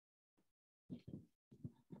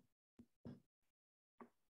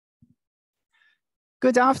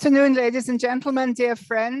Good afternoon, ladies and gentlemen, dear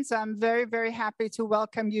friends. I'm very, very happy to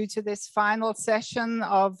welcome you to this final session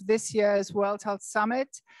of this year's World Health Summit.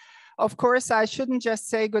 Of course, I shouldn't just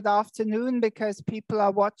say good afternoon because people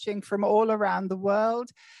are watching from all around the world.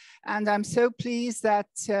 And I'm so pleased that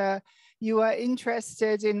you are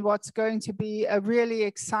interested in what's going to be a really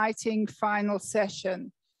exciting final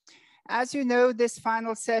session. As you know, this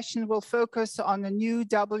final session will focus on a new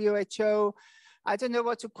WHO, I don't know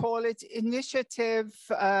what to call it, initiative,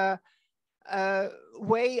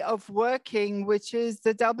 way of working, which is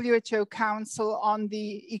the WHO Council on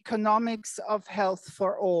the Economics of Health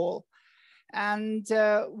for All. And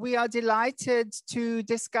we are delighted to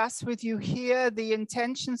discuss with you here the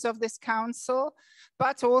intentions of this council,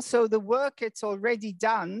 but also the work it's already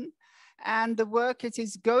done and the work it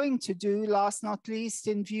is going to do, last not least,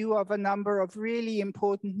 in view of a number of really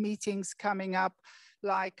important meetings coming up,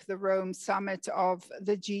 like the Rome summit of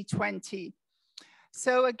the G20.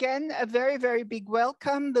 So again, a very, very big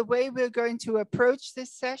welcome. The way we're going to approach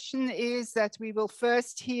this session is that we will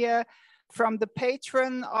first hear from the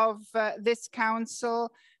patron of this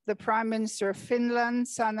council, the Prime Minister of Finland,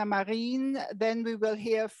 Sanna Marin. Then we will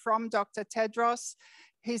hear from Dr. Tedros,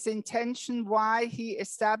 his intention, why he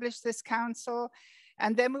established this council.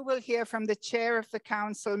 And then we will hear from the chair of the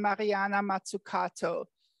council, Mariana Mazzucato.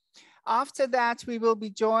 After that, we will be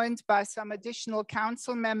joined by some additional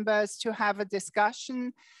council members to have a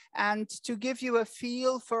discussion and to give you a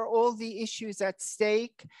feel for all the issues at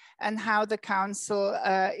stake and how the council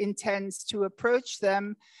intends to approach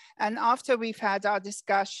them. And after we've had our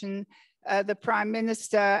discussion, the Prime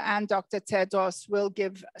Minister and Dr. Tedros will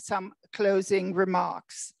give some closing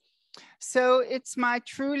remarks. So it's my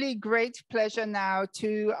truly great pleasure now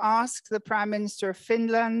to ask the Prime Minister of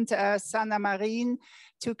Finland, Sanna Marin,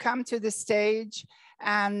 to come to the stage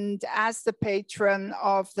and as the patron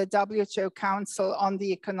of the WHO Council on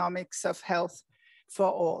the Economics of Health for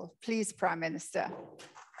All. Please, Prime Minister.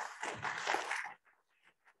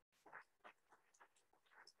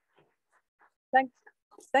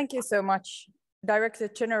 Thank you so much, Director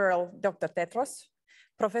General Dr. Tedros,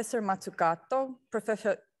 Professor Mazzucato,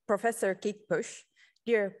 Professor Kickbush,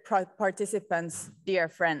 dear participants, dear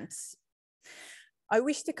friends. I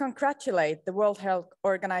wish to congratulate the World Health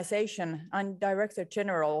Organization and Director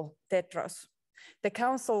General Tedros. The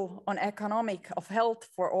Council on Economic of Health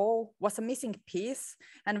for All was a missing piece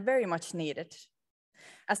and very much needed.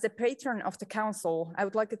 As the patron of the Council, I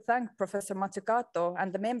would like to thank Professor Mazzucato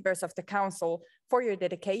and the members of the Council for your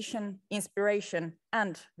dedication, inspiration,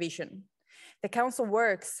 and vision. The Council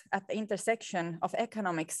works at the intersection of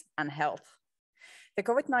economics and health. The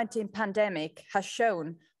COVID-19 pandemic has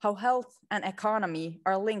shown how health and economy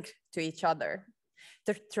are linked to each other.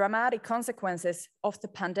 The dramatic consequences of the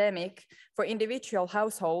pandemic for individual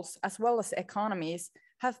households as well as economies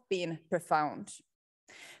have been profound.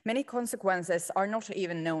 Many consequences are not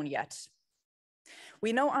even known yet.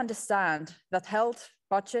 We now understand that health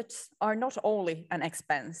budgets are not only an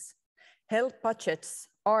expense. Health budgets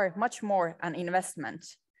are much more an investment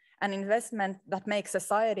that makes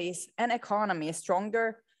societies and economies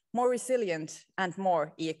stronger, more resilient, and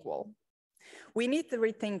more equal. We need to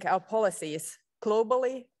rethink our policies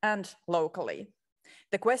globally and locally.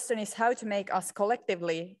 The question is how to make us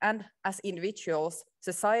collectively and as individuals,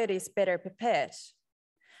 societies better prepared,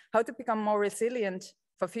 how to become more resilient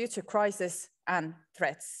for future crises and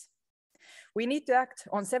threats. We need to act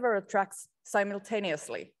on several tracks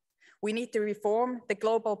simultaneously. We need to reform the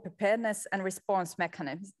global preparedness and response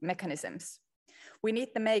mechanisms. We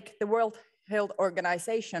need to make the World Health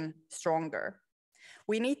Organization stronger.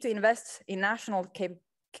 We need to invest in national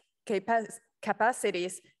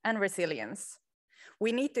capacities and resilience.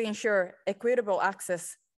 We need to ensure equitable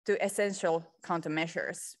access to essential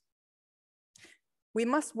countermeasures. We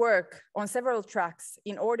must work on several tracks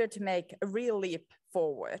in order to make a real leap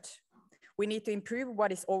forward. We need to improve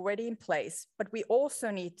what is already in place, but we also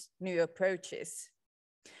need new approaches.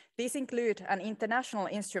 These include an international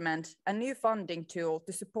instrument, a new funding tool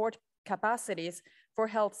to support capacities for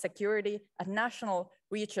health security at national,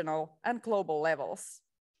 regional, and global levels.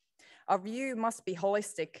 Our view must be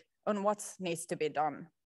holistic on what needs to be done.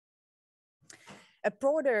 A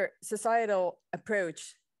broader societal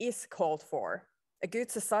approach is called for. A good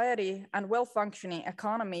society and well-functioning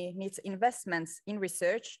economy needs investments in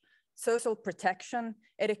research, social protection,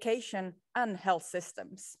 education, and health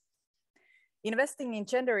systems. Investing in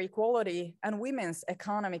gender equality and women's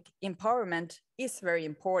economic empowerment is very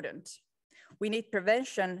important. We need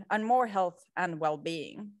prevention and more health and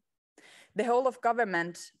well-being. The whole of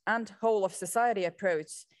government and whole of society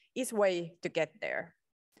approach is way to get there.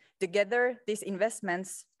 Together, these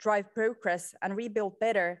investments drive progress and rebuild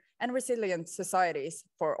better and resilient societies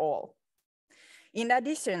for all. In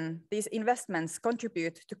addition, these investments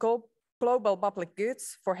contribute to global public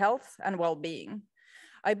goods for health and well-being.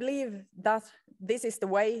 I believe that this is the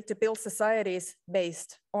way to build societies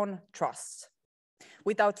based on trust.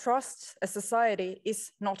 Without trust, a society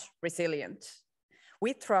is not resilient.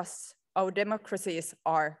 With trust, our democracies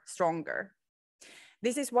are stronger.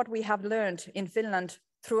 This is what we have learned in Finland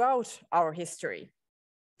throughout our history.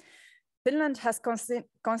 Finland has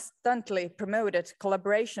constantly promoted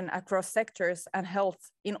collaboration across sectors and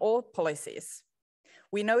health in all policies.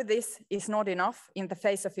 We know this is not enough in the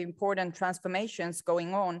face of important transformations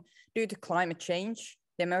going on due to climate change,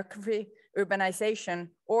 demography, urbanization,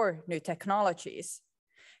 or new technologies.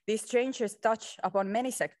 These changes touch upon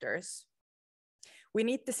many sectors. We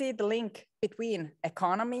need to see the link between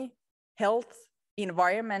economy, health,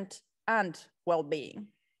 environment, and well-being.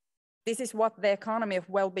 This is what the economy of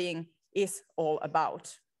well-being is all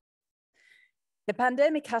about. The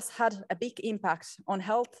pandemic has had a big impact on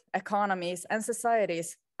health, economies, and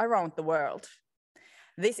societies around the world.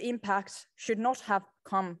 This impact should not have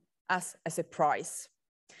come as a surprise.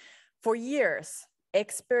 For years,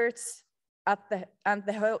 experts and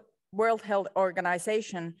the World Health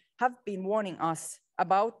Organization have been warning us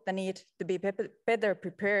about the need to be better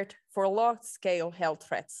prepared for large-scale health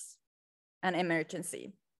threats and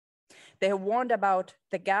emergency. They have warned about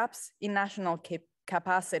the gaps in national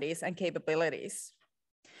capacities and capabilities.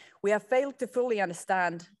 We have failed to fully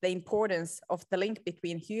understand the importance of the link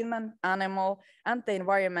between human, animal, and the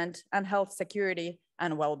environment and health security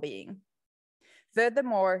and well-being.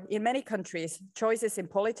 Furthermore, in many countries, choices in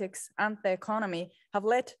politics and the economy have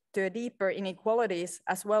led to deeper inequalities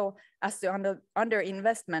as well as to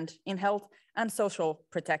underinvestment in health and social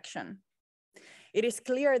protection. It is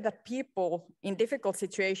clear that people in difficult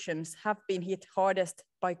situations have been hit hardest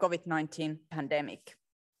by COVID-19 pandemic.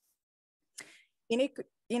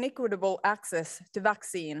 Inequitable access to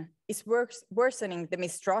vaccine is worsening the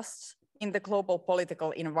mistrust in the global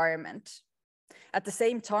political environment. At the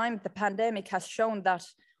same time, the pandemic has shown that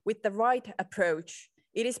with the right approach,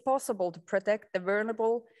 it is possible to protect the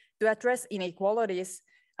vulnerable, to address inequalities,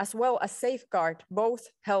 as well as safeguard both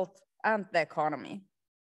health and the economy.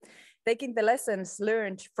 Taking the lessons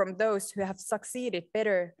learned from those who have succeeded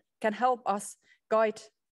better can help us guide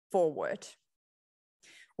forward.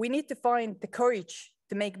 We need to find the courage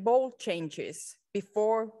to make bold changes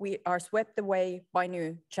before we are swept away by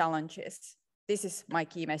new challenges. This is my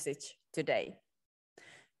key message today.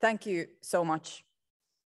 Thank you so much.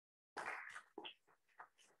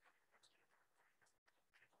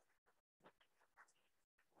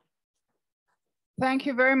 Thank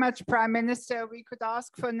you very much, Prime Minister. We could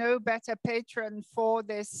ask for no better patron for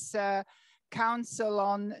this Council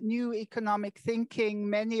on New Economic Thinking.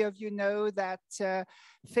 Many of you know that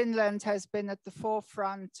Finland has been at the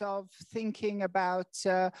forefront of thinking about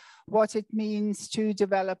what it means to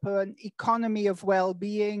develop an economy of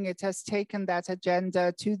well-being. It has taken that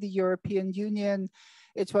agenda to the European Union.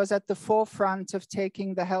 It was at the forefront of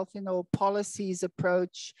taking the health in all policies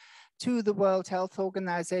approach to the World Health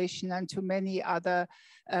Organization and to many other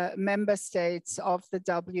member states of the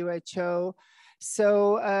WHO.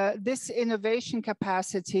 So this innovation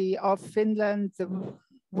capacity of Finland, the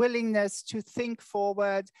willingness to think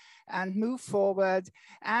forward and move forward,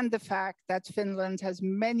 and the fact that Finland has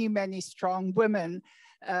many, many strong women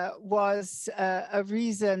was a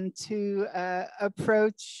reason to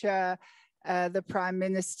approach the Prime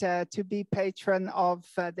Minister to be patron of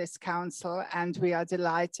this council, and we are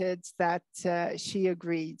delighted that she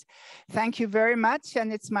agreed. Thank you very much,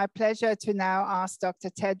 and it's my pleasure to now ask Dr.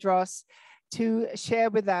 Tedros to share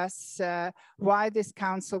with us why this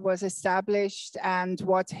council was established and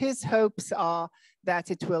what his hopes are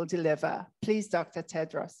that it will deliver. Please, Dr.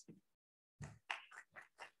 Tedros.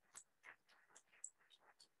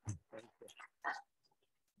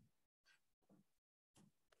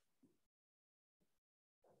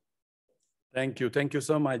 Thank you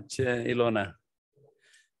so much, Ilona.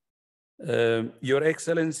 Your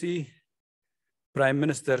Excellency, Prime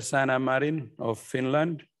Minister Sanna Marin of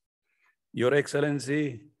Finland, Your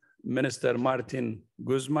Excellency, Minister Martin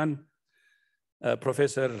Guzman,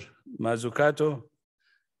 Professor Mazzucato,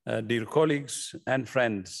 dear colleagues and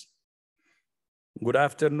friends, good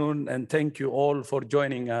afternoon, and thank you all for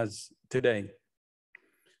joining us today.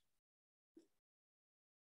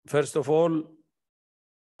 First of all,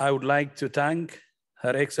 I would like to thank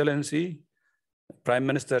Her Excellency, Prime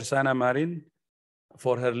Minister Sanna Marin,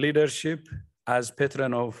 for her leadership as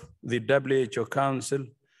patron of the WHO Council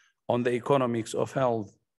on the Economics of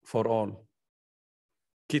Health for All.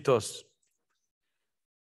 Kitos.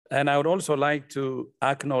 And I would also like to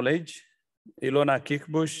acknowledge Ilona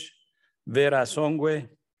Kikbush, Vera Songwe,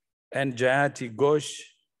 and Jayati Ghosh,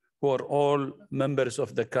 who are all members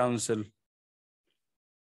of the council.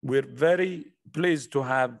 We're very pleased to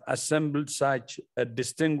have assembled such a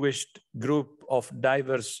distinguished group of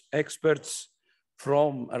diverse experts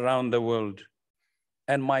from around the world.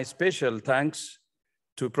 And my special thanks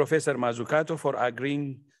to Professor Mazzucato for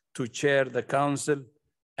agreeing to chair the council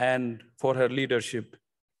and for her leadership.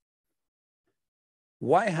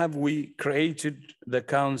 Why have we created the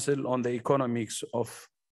Council on the Economics of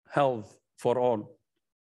Health for All?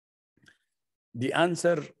 The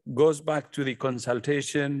answer goes back to the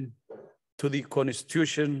consultation, to the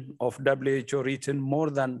constitution of WHO written more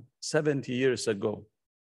than 70 years ago,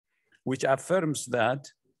 which affirms that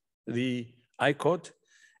I quote,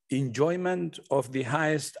 enjoyment of the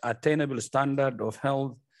highest attainable standard of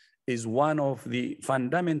health is one of the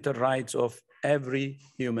fundamental rights of every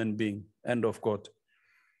human being, end of quote.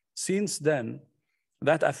 Since then,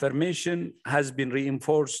 that affirmation has been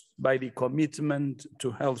reinforced by the commitment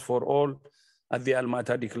to health for all at the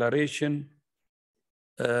Almaty Declaration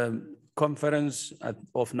Conference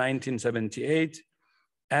of 1978,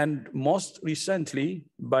 and most recently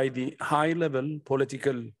by the high-level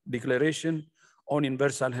political declaration on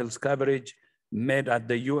universal health coverage made at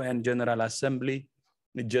the UN General Assembly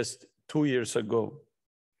just 2 years ago.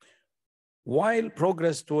 While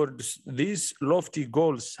progress towards these lofty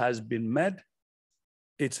goals has been made,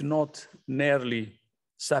 it's not nearly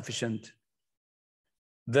sufficient.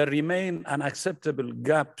 There remain unacceptable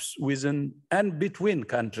gaps within and between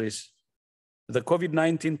countries. The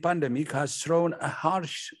COVID-19 pandemic has thrown a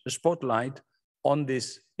harsh spotlight on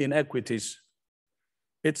these inequities.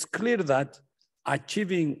 It's clear that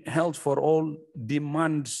achieving health for all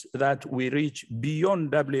demands that we reach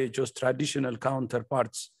beyond WHO's traditional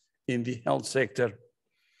counterparts in the health sector,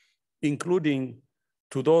 including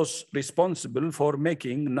to those responsible for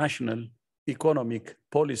making national economic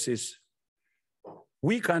policies.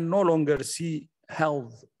 We can no longer see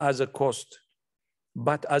health as a cost,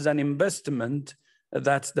 but as an investment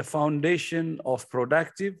that's the foundation of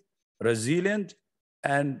productive, resilient,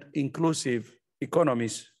 and inclusive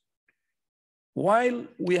economies. While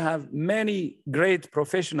we have many great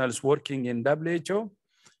professionals working in WHO,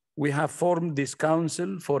 we have formed this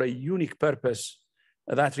council for a unique purpose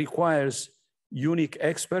that requires unique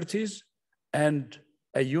expertise and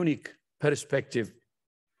a unique perspective.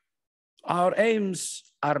 Our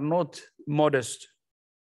aims are not modest.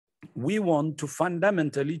 We want to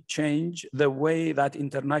fundamentally change the way that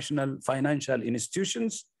international financial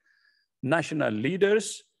institutions, national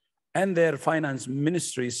leaders, and their finance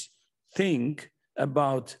ministries think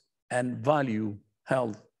about and value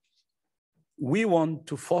health. We want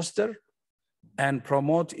to foster and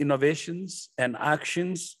promote innovations and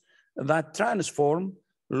actions that transform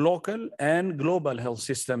local and global health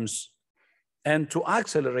systems, and to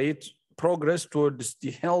accelerate progress towards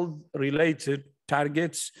the health-related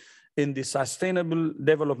targets in the Sustainable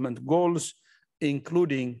Development Goals,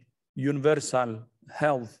 including universal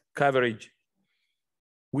health coverage.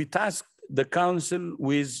 We tasked the Council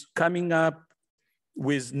with coming up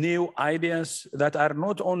with new ideas that are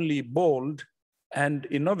not only bold and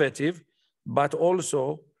innovative, but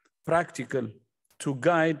also practical to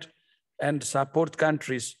guide and support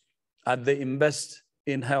countries as they invest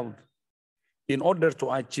in health in order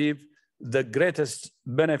to achieve the greatest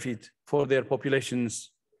benefit for their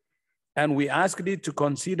populations. And we asked it to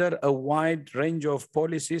consider a wide range of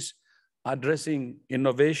policies addressing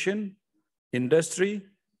innovation, industry,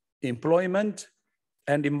 employment,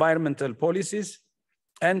 and environmental policies,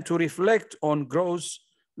 and to reflect on growth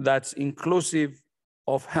that's inclusive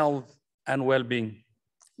of health and well-being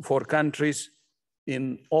for countries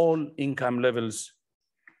in all income levels.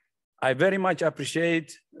 I very much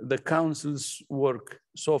appreciate the Council's work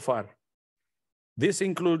so far. This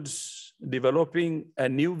includes developing a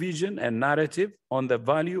new vision and narrative on the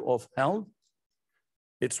value of health,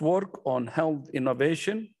 its work on health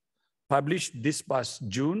innovation, published this past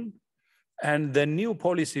June, and the new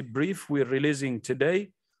policy brief we're releasing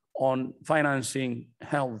today on financing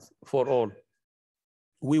health for all.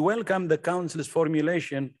 We welcome the Council's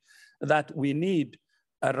formulation that we need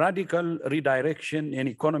a radical redirection in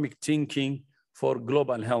economic thinking for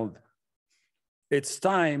global health. It's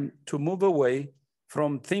time to move away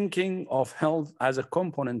from thinking of health as a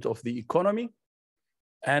component of the economy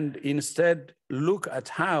and instead look at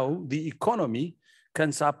how the economy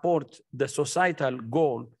can support the societal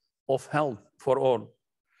goal of health for all.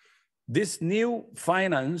 This new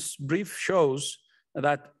finance brief shows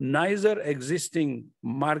that neither existing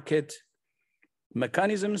market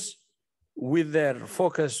mechanisms with their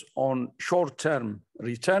focus on short-term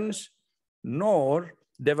returns, nor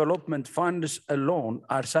development funds alone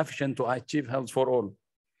are sufficient to achieve health for all.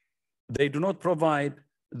 They do not provide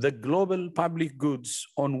the global public goods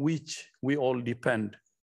on which we all depend,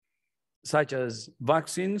 such as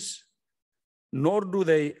vaccines, nor do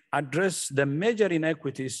they address the major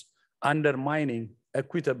inequities undermining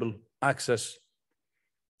equitable access.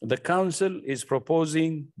 The Council is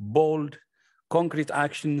proposing bold, concrete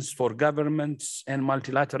actions for governments and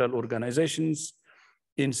multilateral organizations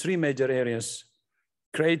in 3 major areas: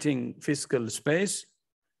 creating fiscal space,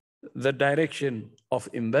 the direction of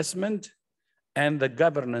investment, and the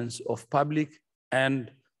governance of public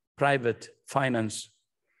and private finance.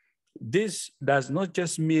 This does not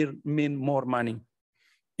just mean more money.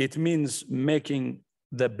 It means making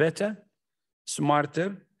the better,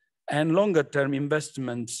 smarter, and longer-term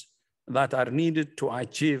investments that are needed to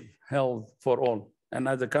achieve health for all. And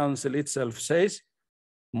as the Council itself says,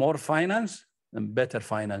 more finance and better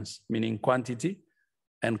finance, meaning quantity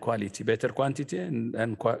and quality, better quantity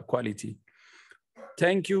and quality.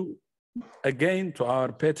 Thank you again to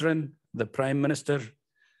our patron, the Prime Minister,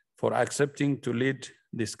 for accepting to lead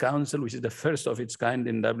this council, which is the first of its kind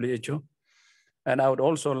in WHO. And I would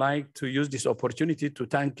also like to use this opportunity to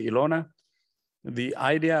thank Ilona. The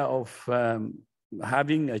idea of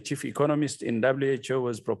having a chief economist in WHO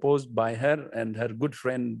was proposed by her and her good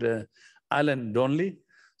friend, Alan Donley.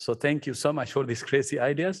 So thank you so much for these crazy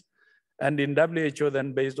ideas. And in WHO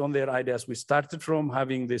then, based on their ideas, we started from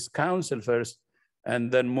having this council first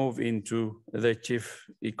and then move into the chief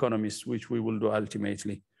economist, which we will do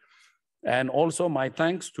ultimately. And also my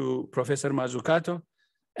thanks to Professor Mazzucato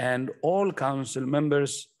and all council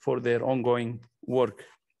members for their ongoing work.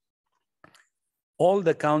 All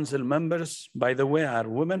the council members, by the way, are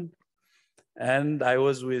women. And I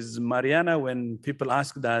was with Mariana when people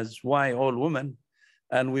asked us why all women,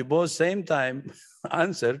 and we both same time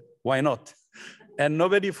answered, why not? And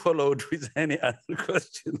nobody followed with any other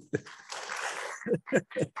question.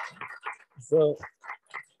 So,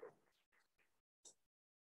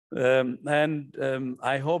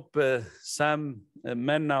 I hope some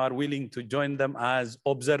men now are willing to join them as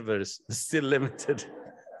observers, still limited.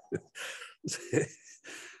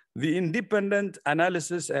 The independent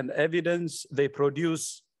analysis and evidence they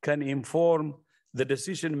produce can inform the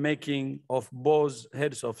decision-making of both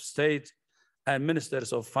heads of state and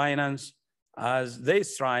ministers of finance as they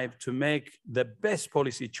strive to make the best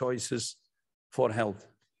policy choices for health.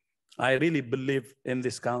 I really believe in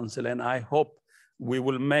this council, and I hope we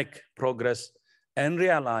will make progress and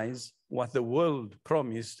realize what the world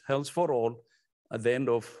promised, health for all, at the end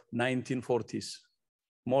of 1940s,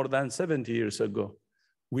 more than 70 years ago.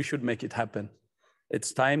 We should make it happen.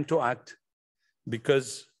 It's time to act,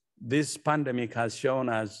 because this pandemic has shown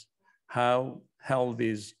us how health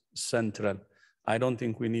is central. I don't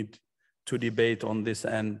think we need to debate on this,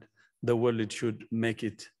 and the world should make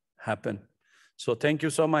it happen. So thank you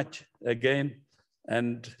so much again.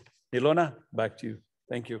 And Ilona, back to you.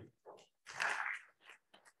 Thank you.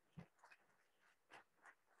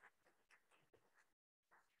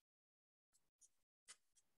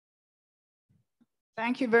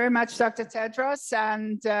 Thank you very much, Dr. Tedros.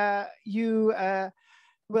 And you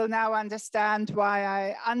will now understand why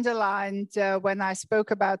I underlined when I spoke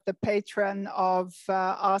about the patron of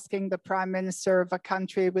asking the Prime Minister of a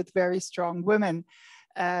country with very strong women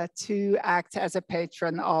to act as a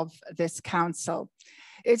patron of this council.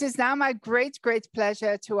 It is now my great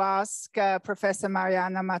pleasure to ask Professor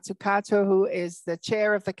Mariana Mazzucato, who is the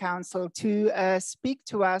chair of the council, to speak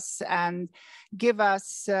to us and give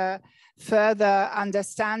us further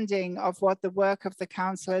understanding of what the work of the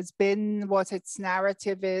council has been, what its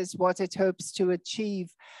narrative is, what it hopes to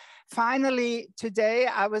achieve. Finally, today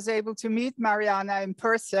I was able to meet Mariana in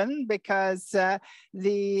person because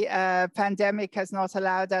the pandemic has not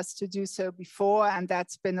allowed us to do so before, and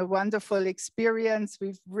that's been a wonderful experience.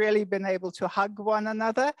 We've really been able to hug one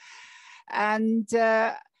another. And,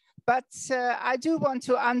 but I do want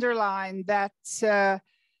to underline that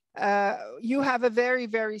you have a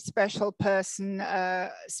very special person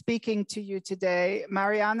speaking to you today.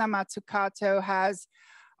 Mariana Mazzucato has,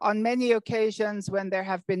 on many occasions when there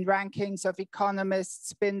have been rankings of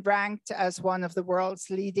economists, been ranked as one of the world's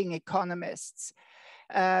leading economists.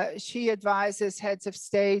 She advises heads of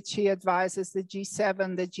state, she advises the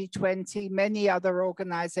G7, the G20, many other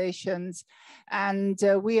organizations. And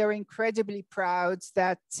we are incredibly proud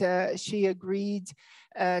that she agreed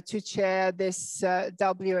to chair this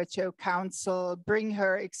WHO Council, bring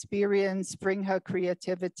her experience, bring her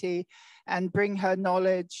creativity, and bring her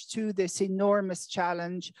knowledge to this enormous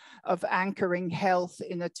challenge of anchoring health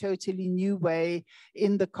in a totally new way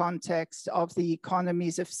in the context of the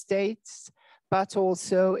economies of states, but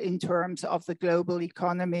also in terms of the global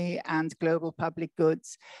economy and global public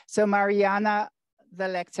goods. So Mariana, the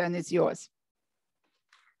lectern is yours.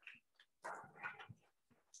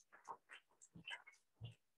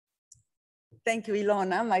 Thank you,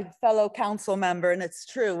 Ilona, my fellow council member. And it's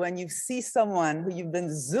true, when you see someone who you've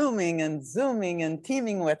been zooming and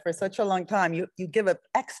teaming with for such a long time, you give an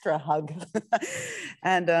extra hug.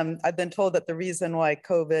 And I've been told that the reason why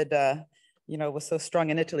COVID was so strong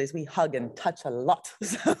in Italy is we hug and touch a lot.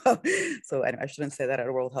 So anyway, I shouldn't say that at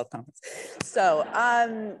a World Health Conference. So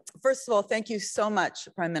first of all, thank you so much,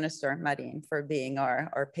 Prime Minister Marin, for being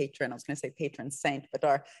our patron. I was going to say patron saint, but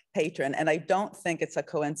our patron. And I don't think it's a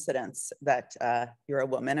coincidence that you're a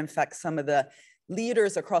woman. In fact, some of the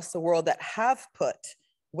leaders across the world that have put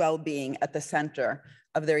well-being at the center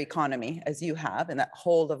of their economy, as you have, in that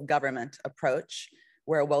whole of government approach,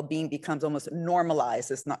 where well-being becomes almost normalized.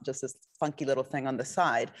 It's not just this funky little thing on the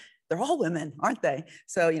side. They're all women, aren't they?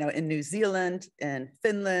 So, in New Zealand, in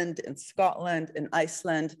Finland, in Scotland, in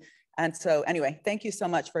Iceland. And so anyway, thank you so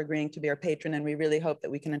much for agreeing to be our patron. And we really hope that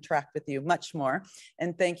we can interact with you much more.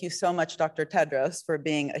 And thank you so much, Dr. Tedros, for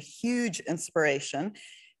being a huge inspiration.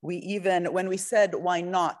 When we said, why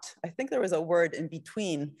not? I think there was a word in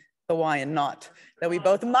between the why and not that we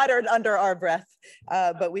both muttered under our breath,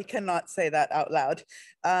 but we cannot say that out loud.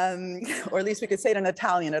 Or at least we could say it in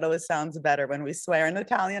Italian. It always sounds better when we swear in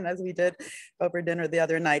Italian, as we did over dinner the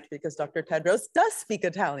other night, because Dr. Tedros does speak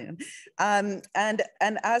Italian. And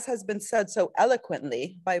as has been said so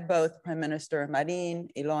eloquently by both Prime Minister Marin,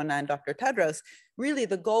 Ilona, and Dr. Tedros, really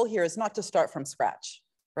the goal here is not to start from scratch,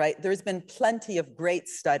 right? There's been plenty of great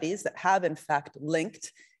studies that have in fact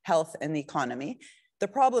linked health and the economy. The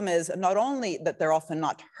problem is not only that they're often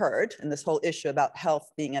not heard, and this whole issue about health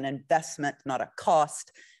being an investment, not a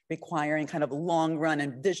cost, requiring kind of long run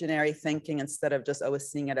and visionary thinking instead of just always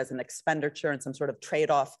seeing it as an expenditure and some sort of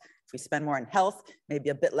trade-off. If we spend more on health, maybe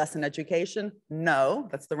a bit less in education. No,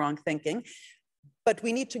 that's the wrong thinking. But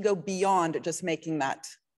we need to go beyond just making that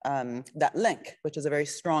link, which is a very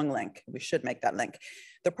strong link. We should make that link.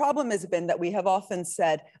 The problem has been that we have often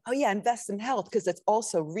said, oh yeah, invest in health because it's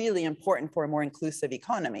also really important for a more inclusive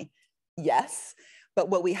economy. Yes, but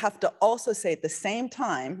what we have to also say at the same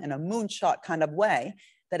time, in a moonshot kind of way,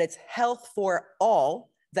 that it's health for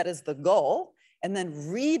all that is the goal, and then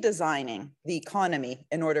redesigning the economy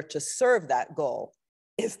in order to serve that goal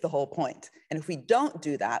is the whole point. And if we don't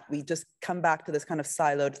do that, we just come back to this kind of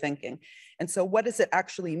siloed thinking. And so what does it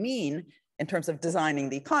actually mean in terms of designing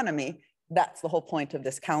the economy? That's the whole point of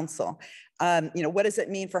this council. What does it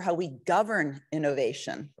mean for how we govern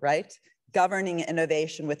innovation, right? Governing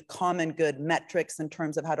innovation with common good metrics in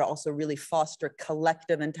terms of how to also really foster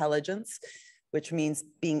collective intelligence, which means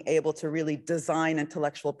being able to really design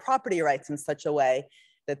intellectual property rights in such a way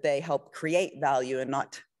that they help create value and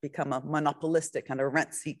not become a monopolistic kind of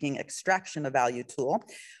rent-seeking extraction of value tool.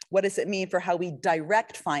 What does it mean for how we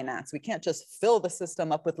direct finance? We can't just fill the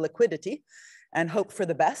system up with liquidity and hope for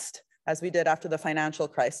the best, as we did after the financial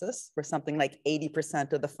crisis, where something like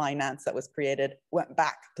 80% of the finance that was created went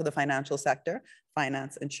back to the financial sector,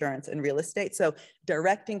 finance, insurance, and real estate. So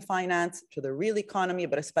directing finance to the real economy,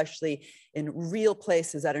 but especially in real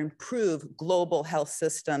places that improve global health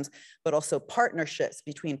systems, but also partnerships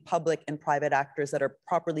between public and private actors that are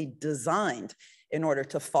properly designed in order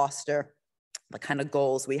to foster the kind of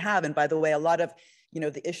goals we have. And by the way, a lot of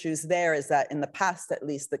the issues there is that in the past, at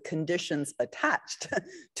least, the conditions attached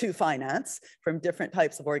to finance from different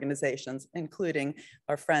types of organizations, including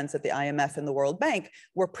our friends at the IMF and the World Bank,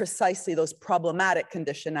 were precisely those problematic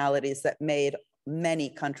conditionalities that made many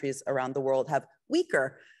countries around the world have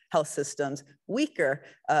weaker health systems, weaker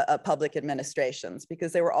public administrations,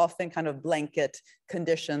 because they were often kind of blanket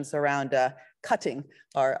conditions around cutting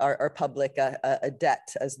our public debt,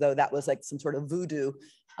 as though that was like some sort of voodoo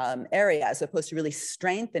area, as opposed to really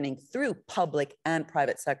strengthening through public and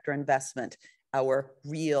private sector investment our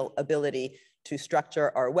real ability to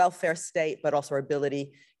structure our welfare state, but also our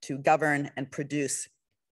ability to govern and produce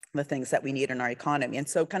the things that we need in our economy. And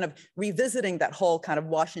so kind of revisiting that whole kind of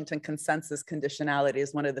Washington consensus conditionality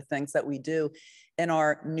is one of the things that we do in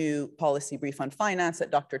our new policy brief on finance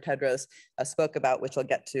that Dr. Tedros spoke about, which I'll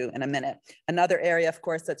get to in a minute. Another area, of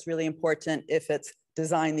course, that's really important if it's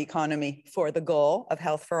design the economy for the goal of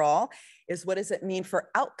health for all is what does it mean for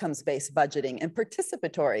outcomes-based budgeting and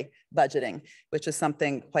participatory budgeting, which is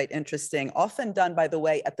something quite interesting, often done, by the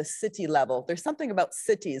way, at the city level. There's something about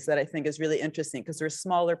cities that I think is really interesting because they're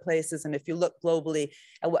smaller places. And if you look globally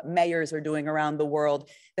at what mayors are doing around the world,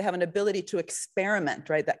 they have an ability to experiment,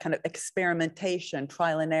 right? That kind of experimentation,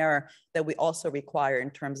 trial and error that we also require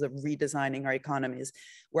in terms of redesigning our economies.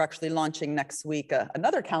 We're actually launching next week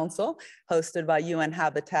another council hosted by UN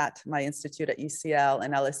Habitat, my institute at UCL,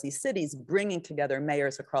 and LSE Cities, bringing together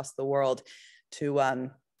mayors across the world to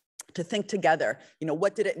think together,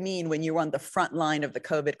 what did it mean when you were on the front line of the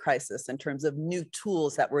COVID crisis in terms of new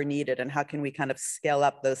tools that were needed and how can we kind of scale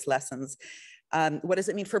up those lessons? What does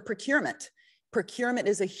it mean for procurement? Procurement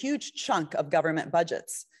is a huge chunk of government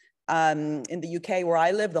budgets. In the UK where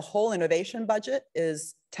I live, the whole innovation budget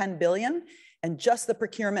is 10 billion. And just the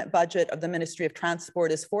procurement budget of the Ministry of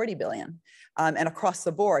Transport is 40 billion. And across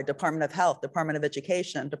the board, Department of Health, Department of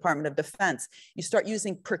Education, Department of Defense, you start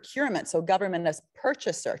using procurement, so government as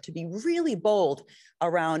purchaser, to be really bold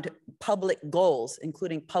around public goals,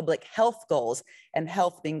 including public health goals, and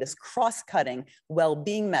health being this cross-cutting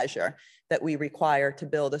well-being measure that we require to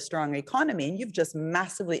build a strong economy. And you've just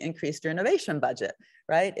massively increased your innovation budget,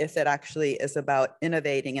 right? If it actually is about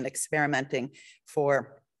innovating and experimenting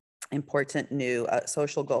for important new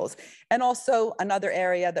social goals. And also another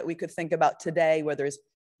area that we could think about today where there's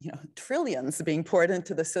trillions being poured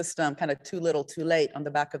into the system, kind of too little, too late on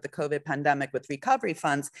the back of the COVID pandemic with recovery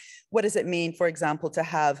funds. What does it mean, for example, to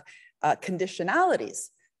have conditionalities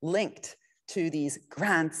linked to these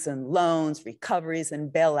grants and loans, recoveries and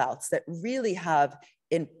bailouts that really have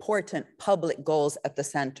important public goals at the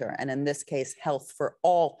center, and in this case, health for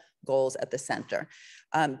all goals at the center.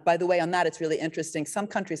 By the way, on that, it's really interesting. Some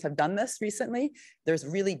countries have done this recently. There's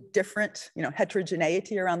really different,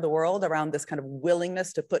 heterogeneity around the world around this kind of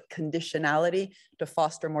willingness to put conditionality to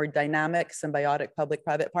foster more dynamic, symbiotic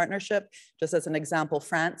public-private partnership. Just as an example,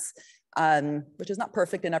 France, which is not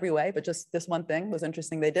perfect in every way, but just this one thing was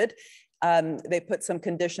interesting they did. They put some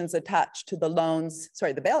conditions attached to the loans,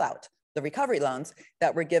 sorry, the bailout, the recovery loans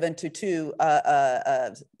that were given to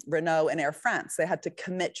Renault and Air France. They had to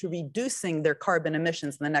commit to reducing their carbon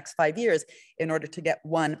emissions in the next 5 years in order to get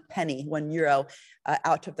 €1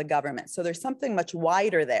 out of the government. So there's something much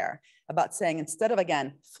wider there about saying, instead of,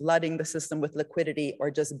 again, flooding the system with liquidity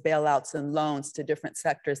or just bailouts and loans to different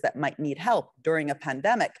sectors that might need help during a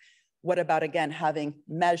pandemic, what about, again, having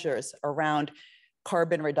measures around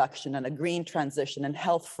carbon reduction and a green transition and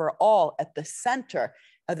health for all at the center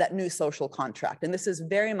of that new social contract? And this is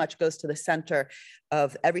very much goes to the center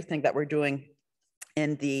of everything that we're doing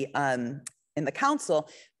in the council,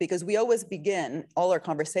 because we always begin all our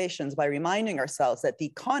conversations by reminding ourselves that the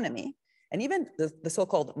economy and even the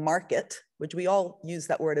so-called market, which we all use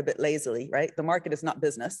that word a bit lazily, right? The market is not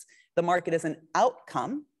business. The market is an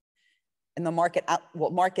outcome, and the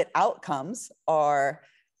market outcomes are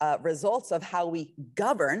results of how we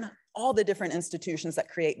govern all the different institutions that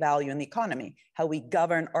create value in the economy, how we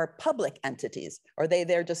govern our public entities. Are they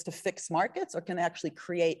there just to fix markets, or can they actually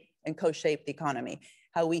create and co-shape the economy?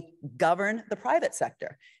 How we govern the private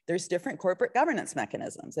sector. There's different corporate governance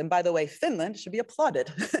mechanisms. And by the way, Finland should be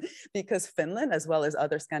applauded because Finland, as well as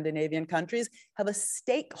other Scandinavian countries, have a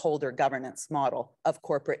stakeholder governance model of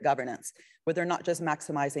corporate governance, where they're not just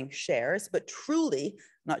maximizing shares, but truly,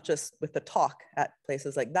 not just with the talk at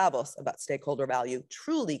places like Davos about stakeholder value,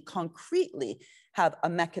 truly, concretely have a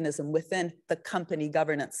mechanism within the company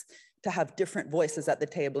governance to have different voices at the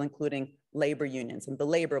table, including labor unions and the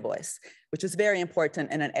labor voice, which is very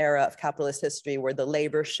important in an era of capitalist history where the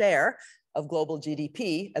labor share of global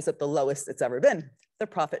GDP is at the lowest it's ever been. The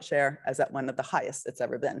profit share is at one of the highest it's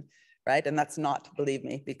ever been, right? And that's not, believe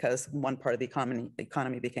me, because one part of the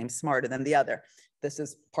economy became smarter than the other. This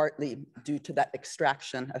is partly due to that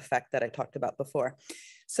extraction effect that I talked about before.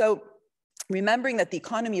 So remembering that the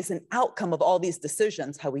economy is an outcome of all these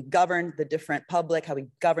decisions, how we govern the different public, how we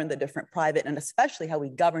govern the different private, and especially how we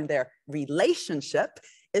govern their relationship,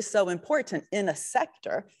 is so important in a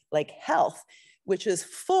sector like health, which is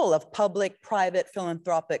full of public, private,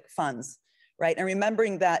 philanthropic funds, right? And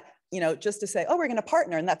remembering that, just to say, oh, we're going to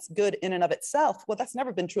partner and that's good in and of itself. Well, that's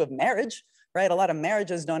never been true of marriage, right? A lot of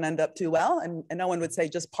marriages don't end up too well, and no one would say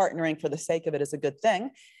just partnering for the sake of it is a good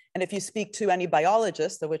thing. And if you speak to any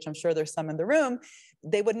biologist, of which I'm sure there's some in the room,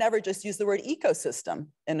 they would never just use the word ecosystem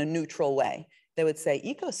in a neutral way. They would say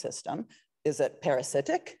ecosystem. Is it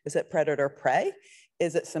parasitic? Is it predator-prey?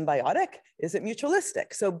 Is it symbiotic? Is it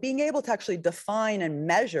mutualistic? So being able to actually define and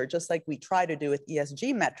measure, just like we try to do with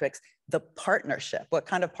ESG metrics, the partnership. What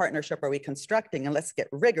kind of partnership are we constructing? And let's get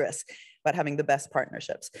rigorous about having the best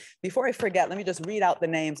partnerships. Before I forget, let me just read out the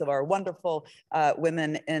names of our wonderful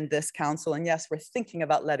women in this council. And yes, we're thinking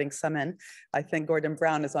about letting some in. I think Gordon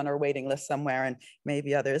Brown is on our waiting list somewhere, and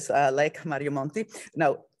maybe others like Mario Monti.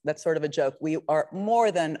 No, that's sort of a joke. We are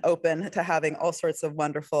more than open to having all sorts of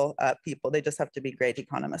wonderful people. They just have to be great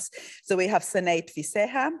economists. So we have Sinead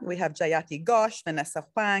Fiseha, we have Jayati Ghosh, Vanessa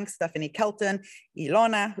Huang, Stephanie Kelton,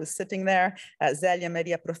 Ilona, who's sitting there, Zelia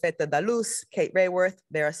Maria Profeta Daluz, Kate Rayworth,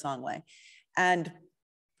 Vera Songway. And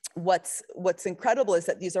what's incredible is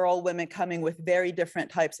that these are all women coming with very different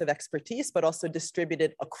types of expertise, but also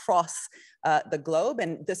distributed across the globe.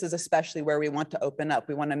 And this is especially where we want to open up.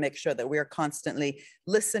 We want to make sure that we're constantly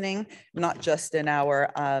listening, not just in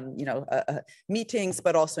our meetings,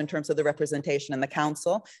 but also in terms of the representation in the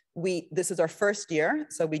council. This is our first year,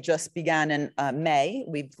 so we just began in May.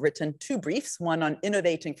 We've written 2 briefs, one on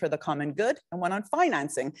innovating for the common good and one on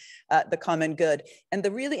financing the common good. And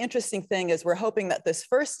the really interesting thing is we're hoping that this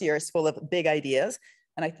first year is full of big ideas.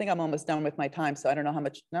 And I think I'm almost done with my time, so I don't know how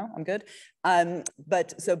much, no, I'm good.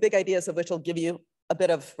 But so big ideas, of which I'll give you a bit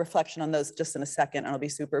of reflection on those just in a second, and I'll be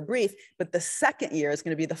super brief. But the second year is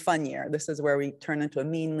going to be the fun year. This is where we turn into a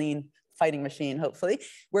mean, lean fighting machine, hopefully,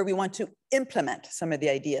 where we want to implement some of the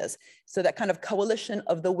ideas. So that kind of coalition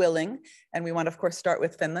of the willing, and we want to, of course, start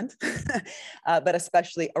with Finland, but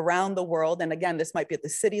especially around the world. And again, this might be at the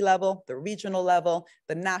city level, the regional level,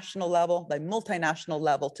 the national level, the multinational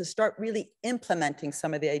level, to start really implementing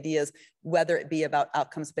some of the ideas, whether it be about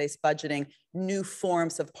outcomes-based budgeting, new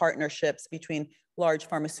forms of partnerships between large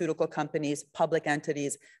pharmaceutical companies, public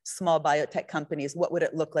entities, small biotech companies. What would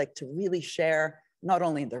it look like to really share not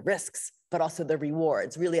only the risks, but also the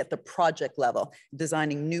rewards, really at the project level,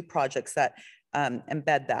 designing new projects that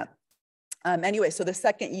embed that. Anyway, so the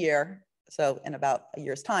second year, so in about a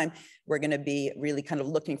year's time, we're going to be really kind of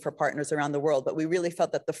looking for partners around the world. But we really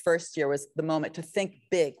felt that the first year was the moment to think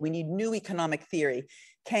big. We need new economic theory.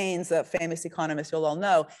 Keynes, a famous economist you'll all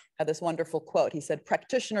know, had this wonderful quote. He said,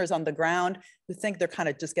 practitioners on the ground who think they're kind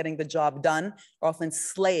of just getting the job done are often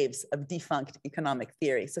slaves of defunct economic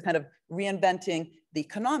theory. So kind of reinventing the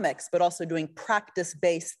economics, but also doing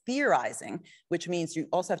practice-based theorizing, which means you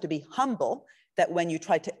also have to be humble that when you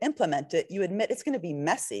try to implement it, you admit it's going to be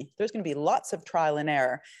messy. There's going to be lots of trial and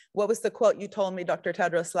error. What was the quote you told me, Dr.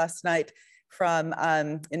 Tedros, last night from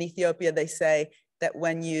in Ethiopia? They say that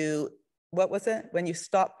when you, what was it? When you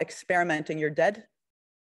stop experimenting, you're dead?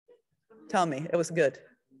 Tell me, it was good.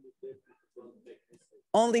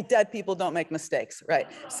 Only dead people don't make mistakes, right?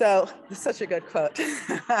 So it's such a good quote.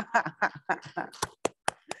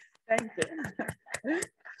 Thank you.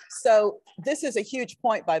 So this is a huge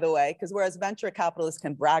point, by the way, because whereas venture capitalists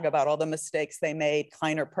can brag about all the mistakes they made,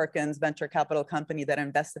 Kleiner Perkins, venture capital company that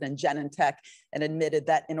invested in Genentech and admitted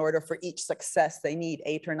that in order for each success, they need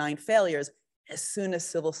 8 or 9 failures. As soon as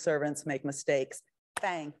civil servants make mistakes,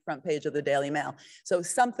 bang, front page of the Daily Mail. So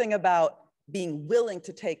something about being willing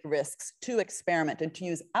to take risks, to experiment, and to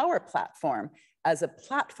use our platform as a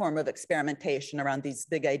platform of experimentation around these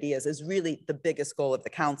big ideas is really the biggest goal of the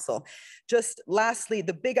council. Just lastly,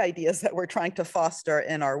 the big ideas that we're trying to foster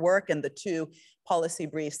in our work and the 2 policy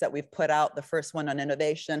briefs that we've put out, the first one on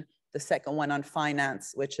innovation, the second one on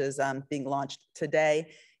finance, which is being launched today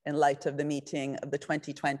in light of the meeting of the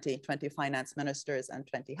 2020 finance ministers and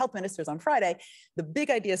 20 health ministers on Friday. The big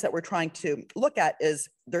ideas that we're trying to look at is,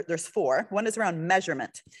 there's 4. One is around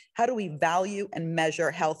measurement. How do we value and measure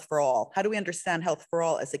health for all? How do we understand health for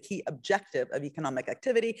all as a key objective of economic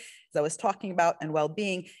activity, as I was talking about, and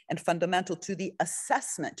well-being, and fundamental to the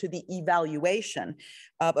assessment, to the evaluation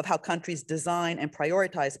of how countries design and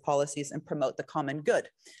prioritize policies and promote the common good.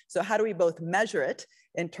 So how do we both measure it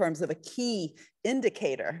in terms of a key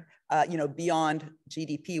indicator, beyond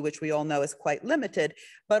GDP, which we all know is quite limited,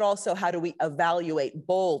 but also how do we evaluate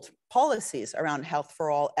bold policies around health for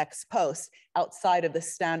all ex post outside of the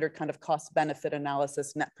standard kind of cost benefit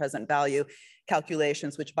analysis, net present value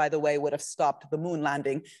calculations, which by the way would have stopped the moon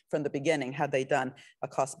landing from the beginning had they done a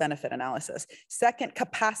cost benefit analysis. Second,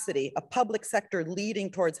 capacity, a public sector leading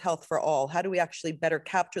towards health for all. How do we actually better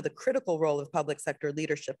capture the critical role of public sector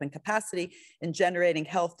leadership and capacity in generating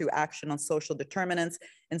health through action on social determinants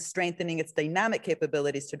and strengthening its dynamic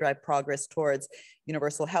capabilities to drive progress towards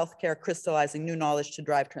universal health care, crystallizing new knowledge to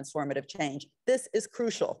drive transformative change. This is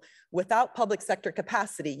crucial. Without public sector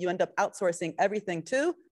capacity, you end up outsourcing everything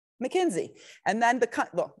to McKinsey. And then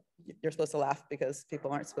well, you're supposed to laugh because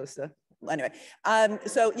people aren't supposed to anyway,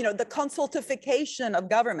 so, you know, the consultification of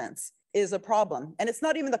governments is a problem. And it's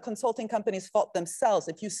not even the consulting companies' fault themselves.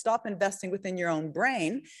 If you stop investing within your own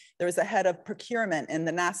brain, there was a head of procurement in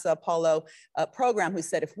the NASA Apollo program who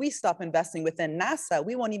said, if we stop investing within NASA,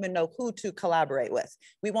 we won't even know who to collaborate with.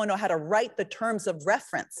 We won't know how to write the terms of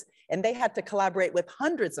reference. And they had to collaborate with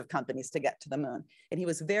hundreds of companies to get to the moon. And he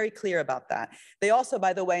was very clear about that. They also,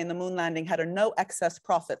 by the way, in the moon landing had a no excess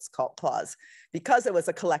profits clause. Because it was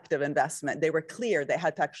a collective investment, they were clear they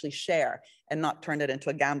had to actually share and not turn it into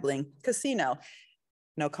a gambling casino.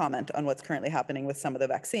 No comment on what's currently happening with some of the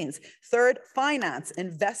vaccines. Third, finance,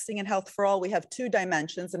 investing in health for all. We have two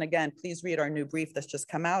dimensions. And again, please read our new brief that's just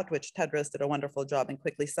come out, which Tedros did a wonderful job in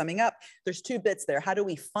quickly summing up. There's two bits there. How do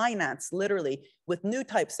we finance literally with new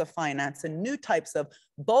types of finance and new types of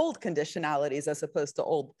bold conditionalities as opposed to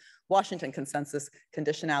old Washington consensus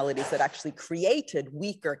conditionalities that actually created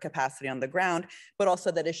weaker capacity on the ground, but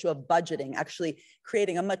also that issue of budgeting, actually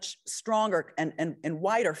creating a much stronger and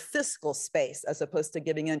wider fiscal space as opposed to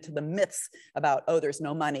giving into the myths about, oh, there's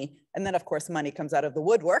no money. And then of course, money comes out of the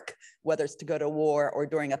woodwork, whether it's to go to war or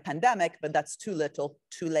during a pandemic, but that's too little,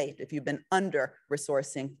 too late if you've been under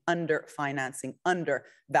resourcing, under financing, under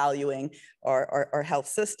valuing our health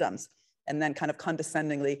systems. And then kind of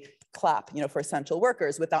condescendingly clap, you know, for essential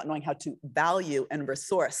workers without knowing how to value and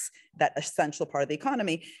resource that essential part of the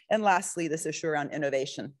economy. And lastly, this issue around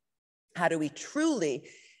innovation. How do we truly,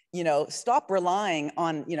 you know, stop relying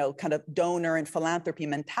on, you know, kind of donor and philanthropy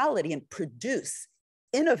mentality and produce,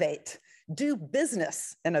 innovate, do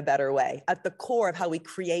business in a better way at the core of how we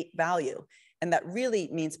create value. And that really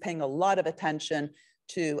means paying a lot of attention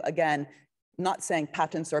to, again, not saying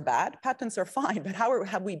patents are bad, patents are fine, but how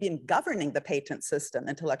have we been governing the patent system,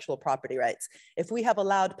 intellectual property rights? If we have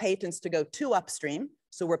allowed patents to go too upstream,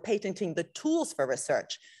 so we're patenting the tools for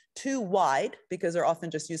research, too wide, because they're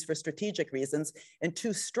often just used for strategic reasons, and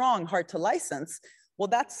too strong, hard to license, well,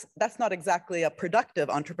 that's not exactly a productive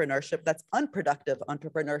entrepreneurship, that's unproductive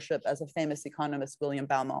entrepreneurship, as a famous economist, William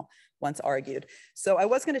Baumol, once argued. So I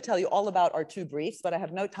was gonna tell you all about our two briefs, but I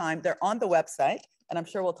have no time. They're on the website, and I'm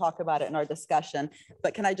sure we'll talk about it in our discussion.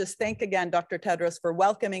 But can I just thank again, Dr. Tedros, for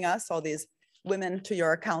welcoming us, all these women, to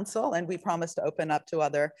your council, and we promise to open up to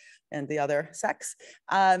the other sex.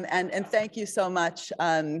 And thank you so much,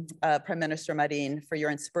 Prime Minister Marin, for your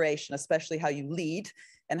inspiration, especially how you lead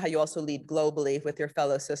and how you also lead globally with your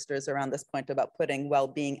fellow sisters around this point about putting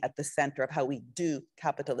well-being at the center of how we do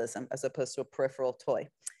capitalism as opposed to a peripheral toy.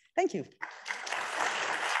 Thank you.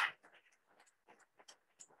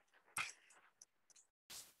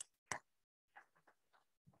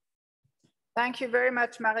 Thank you very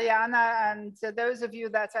much, Mariana, and those of you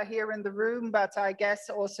that are here in the room, but I guess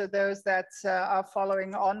also those that are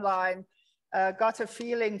following online, got a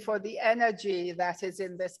feeling for the energy that is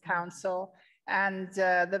in this council and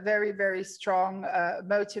the very, very strong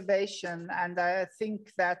motivation. And I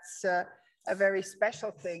think that's a very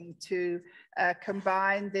special thing to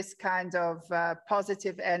combine this kind of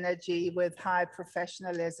positive energy with high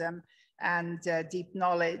professionalism and deep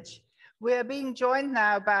knowledge. We're being joined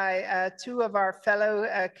now by two of our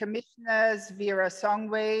fellow commissioners, Vera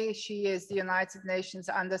Songwe. She is the United Nations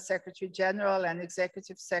Under Secretary General and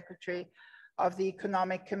Executive Secretary of the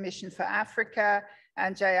Economic Commission for Africa,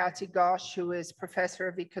 and Jayati Ghosh, who is Professor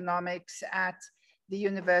of Economics at the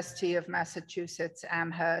University of Massachusetts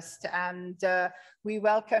Amherst. And we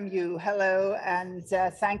welcome you. Hello, and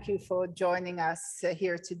thank you for joining us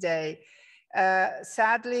here today.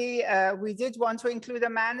 Sadly, we did want to include a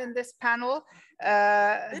man in this panel.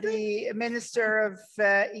 The Minister of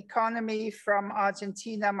Economy from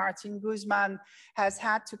Argentina, Martin Guzman, has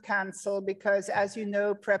had to cancel because, as you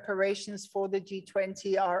know, preparations for the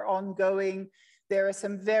G20 are ongoing. There are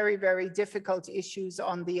some very, very difficult issues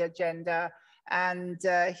on the agenda, and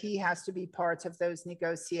he has to be part of those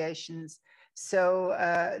negotiations. So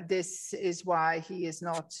this is why he is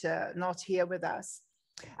not here with us.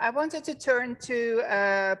 I wanted to turn to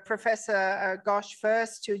Professor Ghosh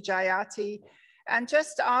first, to Jayati, and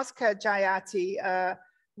just ask her, Jayati,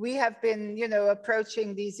 we have been, you know,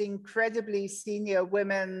 approaching these incredibly senior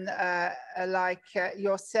women like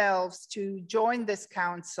yourselves to join this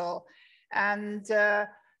council. And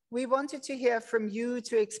we wanted to hear from you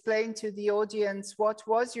to explain to the audience what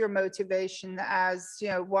was your motivation as, you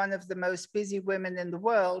know, one of the most busy women in the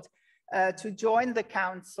world to join the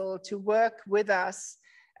council, to work with us,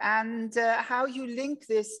 and how you link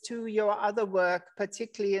this to your other work,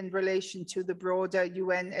 particularly in relation to the broader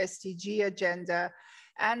UN SDG agenda,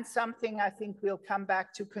 and something I think we'll come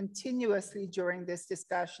back to continuously during this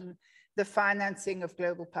discussion, the financing of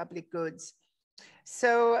global public goods.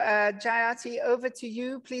 So Jayati, over to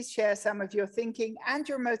you. Please share some of your thinking and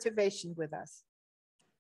your motivation with us.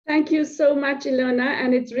 Thank you so much, Ilona.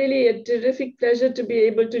 And it's really a terrific pleasure to be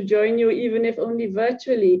able to join you, even if only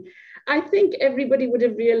virtually. I think everybody would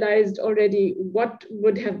have realized already what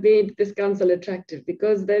would have made this council attractive,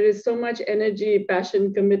 because there is so much energy,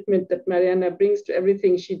 passion, commitment that Mariana brings to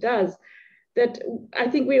everything she does, that I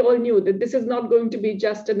think we all knew that this is not going to be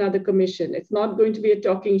just another commission. It's not going to be a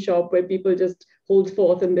talking shop where people just hold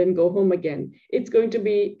forth and then go home again. It's going to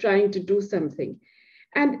be trying to do something.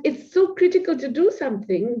 And it's so critical to do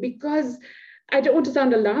something, because I don't want to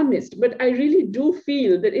sound alarmist, but I really do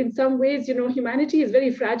feel that in some ways, humanity is very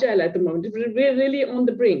fragile at the moment. We're really on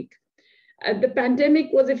the brink. The pandemic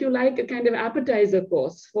was, if you like, a kind of appetizer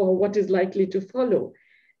course for what is likely to follow.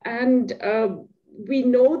 And we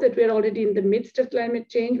know that we're already in the midst of climate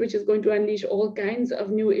change, which is going to unleash all kinds of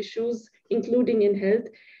new issues, including in health.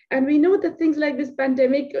 And we know that things like this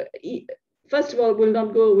pandemic, first of all, will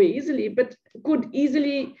not go away easily, but could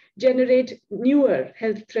easily generate newer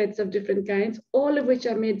health threats of different kinds, all of which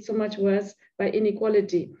are made so much worse by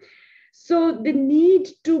inequality. So the need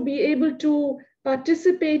to be able to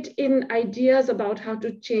participate in ideas about how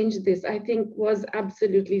to change this, I think, was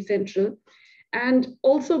absolutely central. And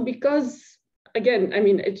also because, again,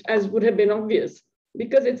 as would have been obvious,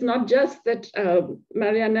 because it's not just that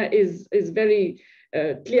Mariana is very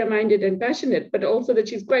clear-minded and passionate, but also that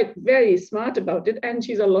she's quite very smart about it, and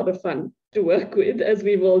she's a lot of fun to work with, as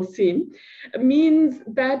we've all seen, means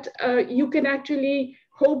that you can actually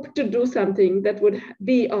hope to do something that would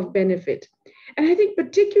be of benefit. And I think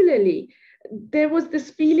particularly, there was this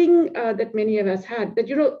feeling that many of us had that,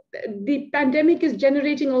 the pandemic is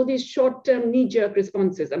generating all these short-term knee-jerk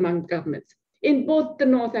responses among governments in both the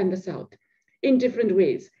North and the South in different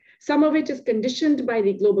ways. Some of it is conditioned by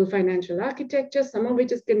the global financial architecture. Some of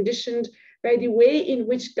it is conditioned by the way in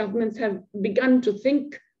which governments have begun to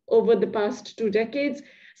think over the past 2 decades.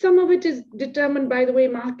 Some of it is determined by the way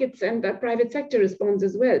markets and the private sector responds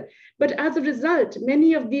as well. But as a result,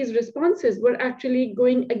 many of these responses were actually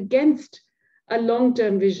going against a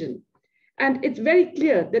long-term vision. And it's very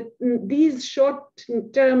clear that these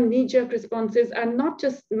short-term knee-jerk responses are not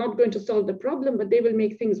just not going to solve the problem, but they will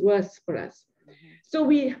make things worse for us. So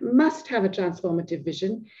we must have a transformative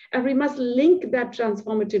vision, and we must link that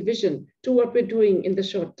transformative vision to what we're doing in the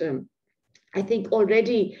short term. I think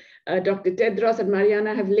already Dr. Tedros and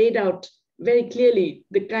Mariana have laid out very clearly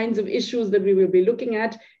the kinds of issues that we will be looking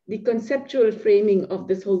at, the conceptual framing of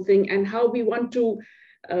this whole thing, and how we want to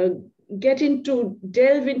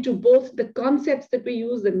delve into both the concepts that we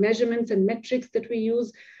use, the measurements and metrics that we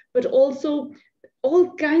use, but also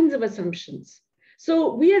all kinds of assumptions.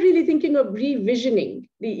 So we are really thinking of revisioning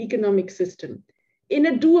the economic system in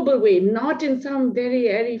a doable way, not in some very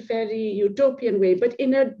airy-fairy utopian way, but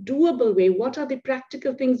in a doable way. What are the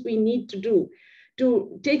practical things we need to do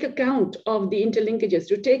to take account of the interlinkages,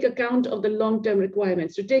 to take account of the long-term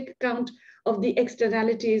requirements, to take account of the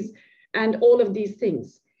externalities and all of these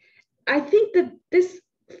things? I think that this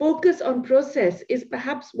focus on process is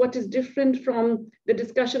perhaps what is different from the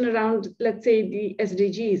discussion around, let's say, the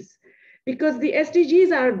SDGs. Because the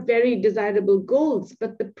SDGs are very desirable goals,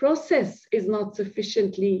 but the process is not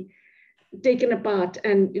sufficiently taken apart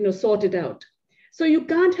and sorted out. So you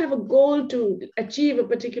can't have a goal to achieve a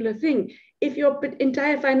particular thing if your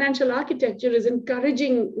entire financial architecture is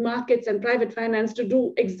encouraging markets and private finance to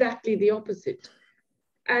do exactly the opposite.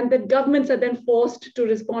 And that governments are then forced to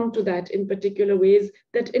respond to that in particular ways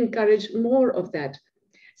that encourage more of that.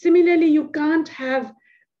 Similarly, you can't have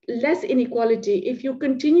less inequality if you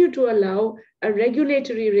continue to allow a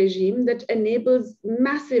regulatory regime that enables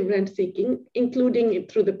massive rent seeking, including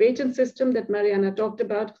through the patent system that Mariana talked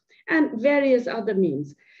about, and various other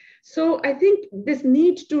means. So I think this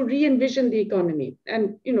need to re-envision the economy,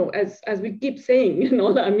 and as we keep saying in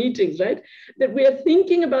all our meetings, right, that we are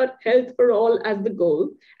thinking about health for all as the goal,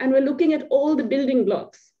 and we're looking at all the building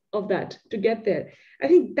blocks of that to get there. I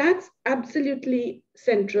think that's absolutely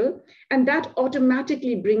central, and that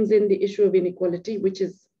automatically brings in the issue of inequality, which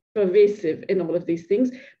is pervasive in all of these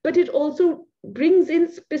things, but it also brings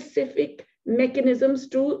in specific mechanisms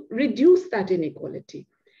to reduce that inequality.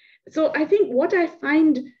 So I think what I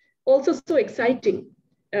find also so exciting,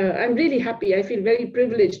 I'm really happy, I feel very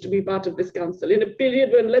privileged to be part of this council in a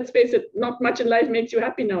period when, let's face it, not much in life makes you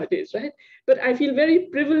happy nowadays, right? But I feel very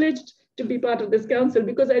privileged to be part of this council,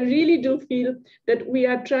 because I really do feel that we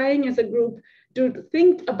are trying as a group to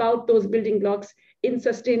think about those building blocks in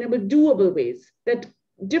sustainable, doable ways, that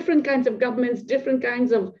different kinds of governments, different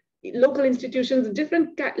kinds of local institutions,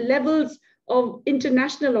 different levels of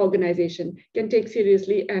international organization can take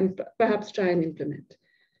seriously and perhaps try and implement.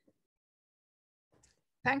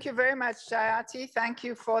 Thank you very much, Jayati. Thank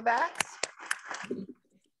you for that.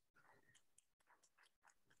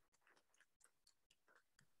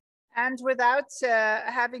 And without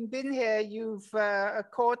having been here, you've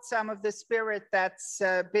caught some of the spirit that's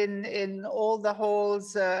been in all the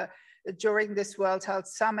halls during this World Health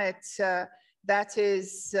Summit. That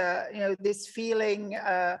is, this feeling,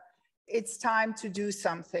 it's time to do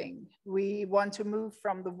something. We want to move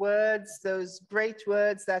from the words, those great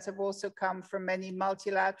words that have also come from many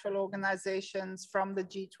multilateral organizations, from the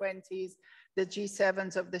G20s, the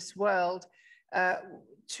G7s of this world,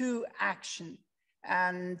 to action.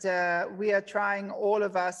 And we are trying, all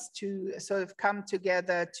of us, to sort of come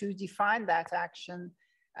together to define that action.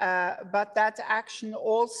 But that action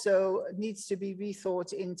also needs to be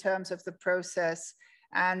rethought in terms of the process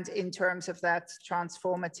and in terms of that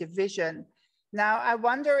transformative vision. Now, I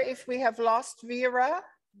wonder if we have lost Vera.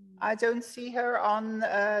 I don't see her on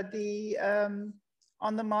the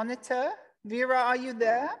monitor. Vera, are you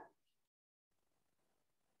there?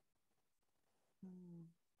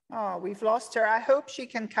 Oh, we've lost her. I hope she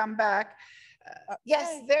can come back.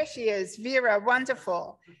 Yes, there she is. Vera,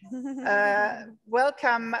 wonderful.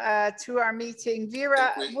 Welcome to our meeting.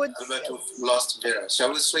 Vera, would... We've lost Vera. Shall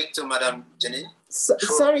we switch to Madame Janine?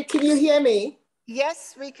 Sorry, can you hear me?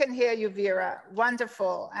 Yes, we can hear you, Vera.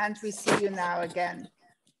 Wonderful. And we see you now again.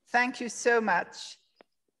 Thank you so much.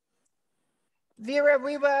 Vera,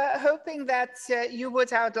 we were hoping that you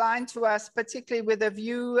would outline to us, particularly with a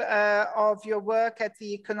view of your work at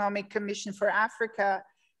the Economic Commission for Africa,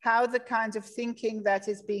 how the kind of thinking that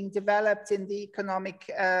is being developed in the Economic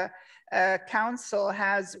Council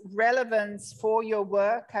has relevance for your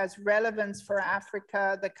work, has relevance for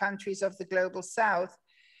Africa, the countries of the Global South,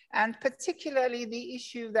 and particularly the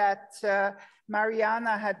issue that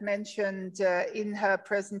Mariana had mentioned in her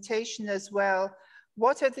presentation as well.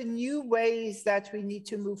 What are the new ways that we need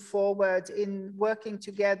to move forward in working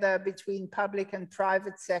together between public and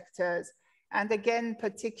private sectors? And again,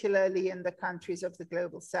 particularly in the countries of the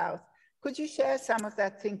Global South. Could you share some of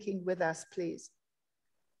that thinking with us, please?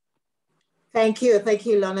 Thank you,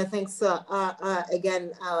 Lorna. Thanks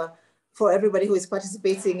again for everybody who is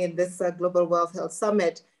participating in this Global World Health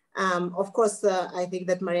Summit. Of course, I think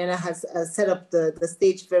that Mariana has set up the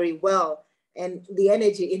stage very well. And the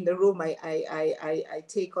energy in the room, I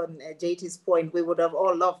take on JT's point. We would have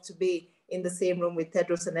all loved to be in the same room with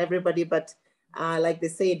Tedros and everybody, but like they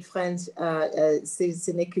say in French, ce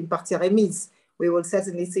n'est qu'une partie remise. We will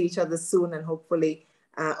certainly see each other soon and hopefully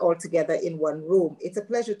all together in one room. It's a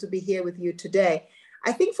pleasure to be here with you today.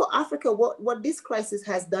 I think for Africa, what this crisis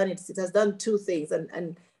has done, it has done two things.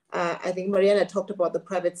 And I think Mariana talked about the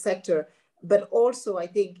private sector, but also I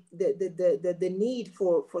think the need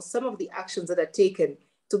for some of the actions that are taken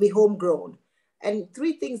to be homegrown. And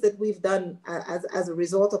three things that we've done as a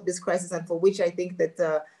result of this crisis, and for which I think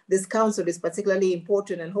that this council is particularly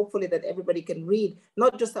important, and hopefully that everybody can read,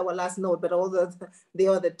 not just our last note, but all the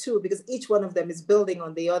other two, because each one of them is building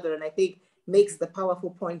on the other, and I think makes the powerful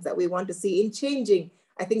points that we want to see in changing,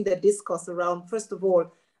 I think, the discourse around, first of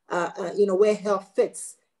all, where health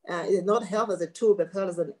fits, not health as a tool, but health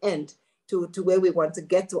as an end to where we want to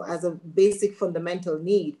get to as a basic fundamental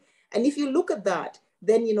need. And if you look at that,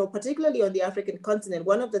 then, particularly on the African continent,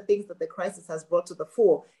 one of the things that the crisis has brought to the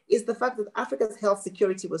fore is the fact that Africa's health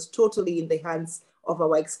security was totally in the hands of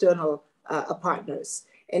our external partners.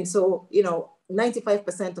 And so,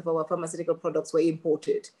 95% of our pharmaceutical products were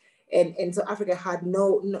imported. And so Africa had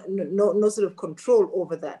no sort of control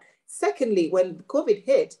over that. Secondly, when COVID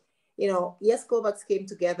hit, yes, COVAX came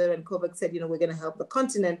together and COVAX said, we're going to help the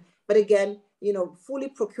continent. But again, fully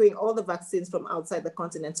procuring all the vaccines from outside the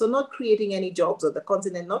continent. So not creating any jobs on the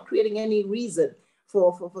continent, not creating any reason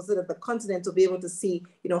for sort of the continent to be able to see,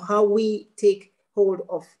 how we take hold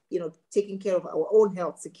of, taking care of our own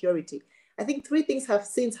health security. I think three things have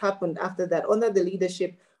since happened after that. Under the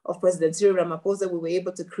leadership of President Cyril Ramaphosa, we were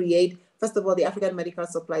able to create, first of all, the African Medical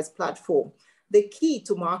Supplies Platform. The key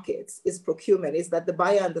to markets is procurement, is that the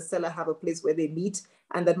buyer and the seller have a place where they meet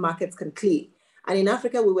and that markets can clear. And in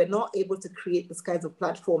Africa, we were not able to create these kinds of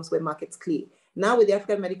platforms where markets clear. Now with the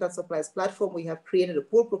African Medical Supplies Platform, we have created a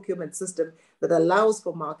pool procurement system that allows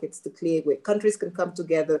for markets to clear, where countries can come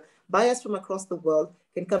together, buyers from across the world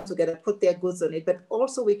can come together, put their goods on it, but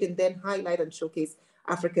also we can then highlight and showcase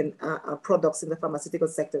African products in the pharmaceutical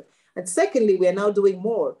sector. And secondly, we are now doing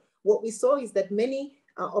more. What we saw is that many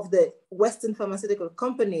of the Western pharmaceutical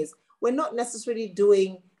companies were not necessarily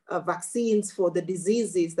doing vaccines for the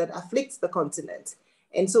diseases that afflict the continent.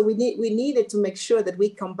 And so we needed to make sure that we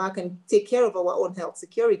come back and take care of our own health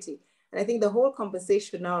security. And I think the whole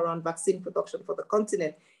conversation now around vaccine production for the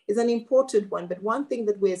continent is an important one. But one thing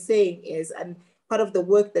that we're saying is, and part of the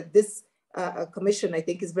work that this commission, I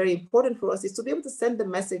think, is very important for us, is to be able to send the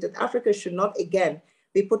message that Africa should not again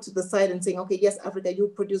be put to the side and saying, okay, yes, Africa, you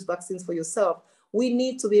produce vaccines for yourself. We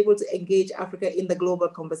need to be able to engage Africa in the global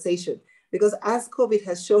conversation. Because as COVID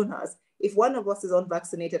has shown us, if one of us is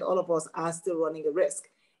unvaccinated, all of us are still running a risk.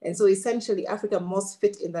 And so essentially, Africa must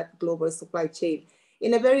fit in that global supply chain.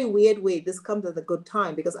 In a very weird way, this comes at a good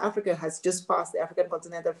time because Africa has just passed the African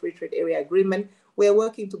Continental Free Trade Area Agreement. We're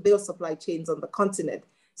working to build supply chains on the continent.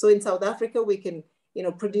 So in South Africa, we can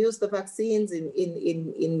produce the vaccines.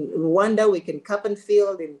 In Rwanda, we can cap and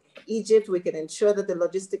fill. In Egypt, we can ensure that the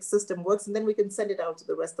logistics system works, and then we can send it out to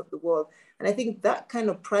the rest of the world. And I think that kind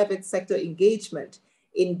of private sector engagement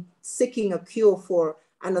in seeking a cure for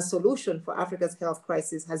and a solution for Africa's health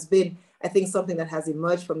crisis has been, I think, something that has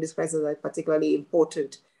emerged from this crisis as a particularly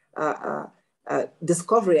important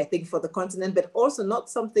discovery, I think, for the continent, but also not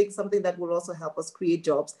something that will also help us create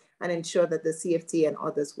jobs and ensure that the CFT and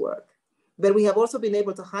others work. But we have also been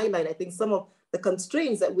able to highlight, I think, some of the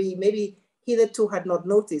constraints that we maybe hitherto had not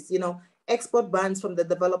noticed. Export bans from the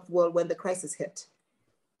developed world when the crisis hit,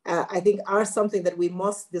 I think are something that we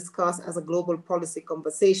must discuss as a global policy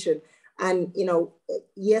conversation. And,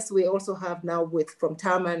 yes, we also have now from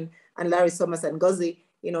Tarman and Larry Summers and Ngozi,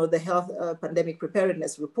 the health pandemic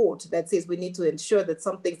preparedness report that says we need to ensure that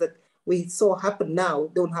some things that we saw happen now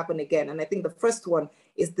don't happen again. And I think the first one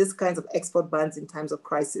is this kinds of export bans in times of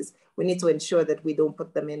crisis. We need to ensure that we don't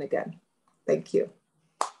put them in again. Thank you.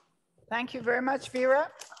 Thank you very much, Vera.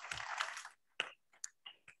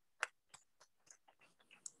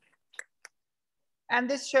 And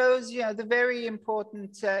this shows, the very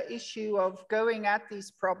important issue of going at these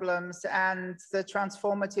problems and the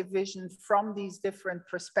transformative vision from these different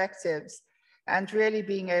perspectives, and really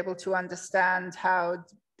being able to understand how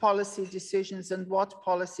policy decisions and what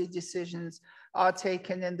policy decisions are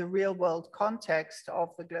taken in the real world context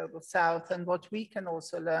of the Global South, and what we can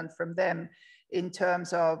also learn from them in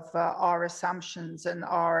terms of our assumptions and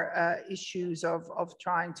our issues of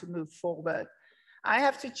trying to move forward. I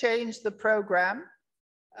have to change the program.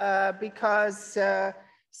 Because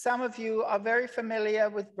some of you are very familiar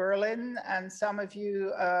with Berlin, and some of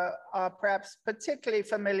you are perhaps particularly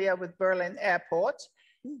familiar with Berlin Airport.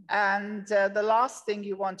 And the last thing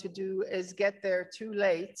you want to do is get there too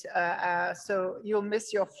late, so you'll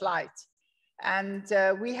miss your flight. And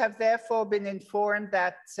we have therefore been informed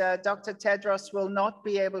that Dr. Tedros will not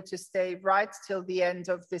be able to stay right till the end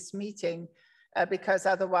of this meeting, because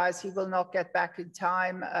otherwise he will not get back in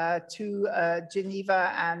time to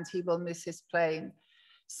Geneva, and he will miss his plane.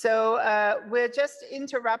 So we're just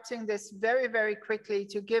interrupting this very, very quickly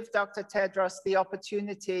to give Dr. Tedros the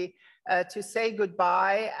opportunity to say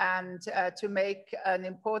goodbye and to make an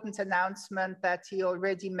important announcement that he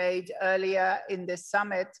already made earlier in this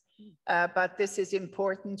summit. But this is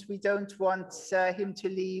important. We don't want him to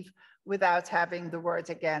leave without having the word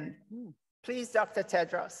again. Please, Dr.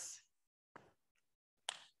 Tedros.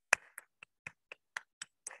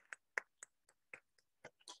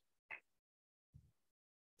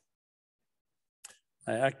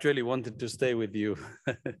 I actually wanted to stay with you,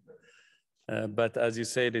 but as you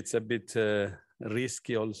said, it's a bit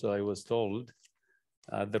risky also, I was told.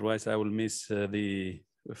 Otherwise, I will miss the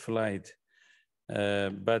flight.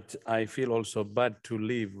 But I feel also bad to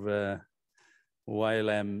leave while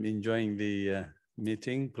I'm enjoying the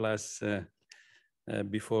meeting, plus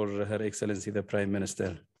before Her Excellency, the Prime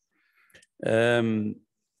Minister.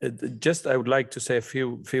 Just, I would like to say a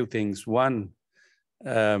few things. One,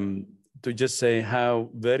 to just say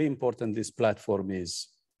how very important this platform is.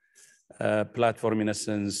 Platform, in a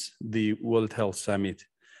sense, the World Health Summit.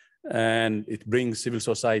 And it brings civil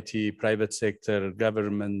society, private sector,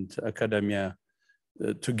 government, academia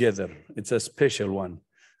together. It's a special one.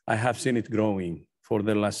 I have seen it growing for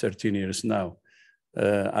the last 13 years now.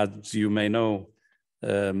 As you may know,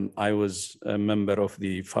 I was a member of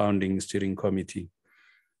the founding steering committee.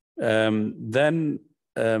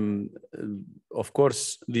 Of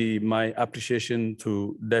course, my appreciation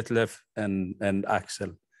to Detlef and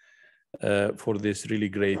Axel for this really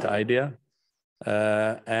great idea.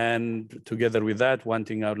 And together with that, one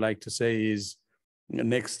thing I would like to say is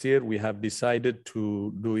next year we have decided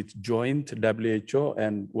to do it joint, WHO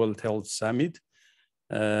and World Health Summit,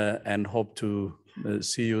 and hope to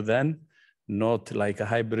see you then, not like a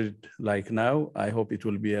hybrid like now. I hope it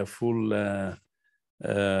will be a full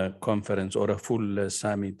conference or a full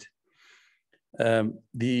summit.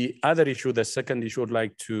 The other issue, the second issue I'd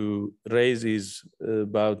like to raise is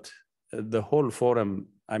about the whole forum.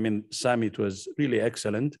 I mean, summit was really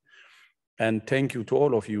excellent. And thank you to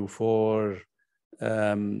all of you for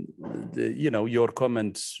your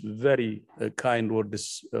comments, very kind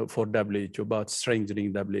words for WHO about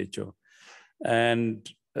strengthening WHO. And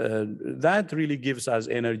that really gives us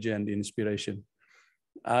energy and inspiration.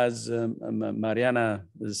 As Mariana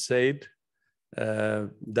said,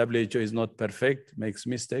 WHO is not perfect, makes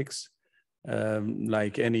mistakes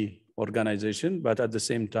like any organization, but at the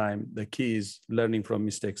same time, the key is learning from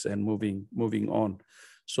mistakes and moving on.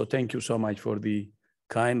 So thank you so much for the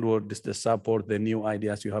kind words, the support, the new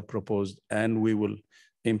ideas you have proposed, and we will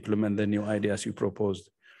implement the new ideas you proposed.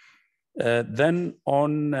 Then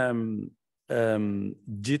on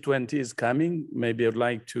G20 is coming, maybe I'd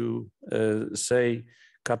like to say a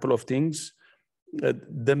couple of things.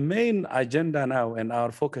 The main agenda now and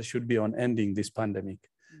our focus should be on ending this pandemic.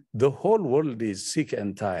 The whole world is sick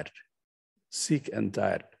and tired.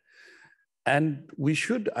 And we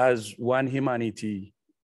should, as one humanity,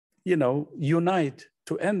 unite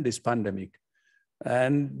to end this pandemic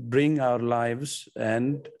and bring our lives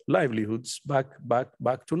and livelihoods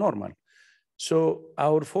back to normal. So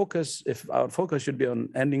our focus, if our focus should be on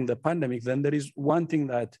ending the pandemic, then there is one thing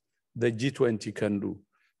that the G20 can do: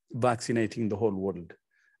 vaccinating the whole world.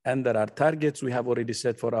 And there are targets we have already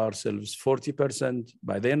set for ourselves: 40%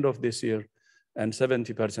 by the end of this year and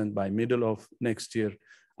 70% by middle of next year.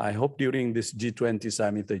 I hope during this G20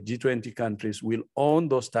 summit, the G20 countries will own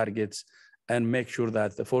those targets and make sure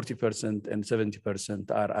that the 40% and 70%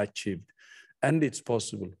 are achieved. And it's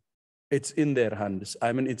possible. It's in their hands.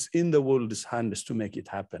 I mean, it's in the world's hands to make it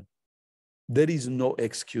happen. There is no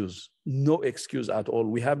excuse at all.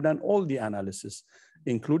 We have done all the analysis,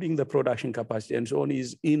 including the production capacity and so on,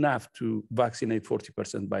 is enough to vaccinate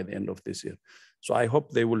 40% by the end of this year. So I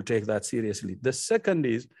hope they will take that seriously. The second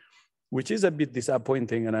is, which is a bit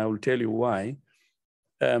disappointing, and I will tell you why.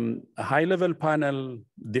 A high-level panel,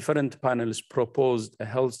 different panels proposed a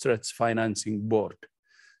health threats financing board.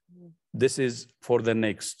 This is for the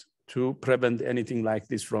next, to prevent anything like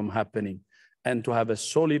this from happening and to have a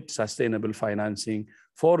solid, sustainable financing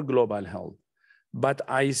for global health. But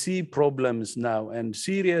I see problems now and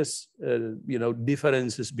serious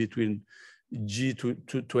differences between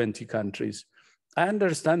G20 countries. I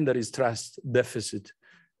understand there is trust deficit,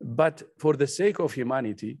 but for the sake of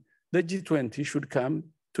humanity, the G20 should come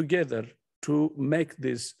together to make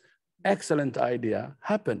this excellent idea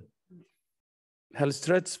happen. Health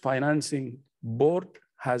threats financing board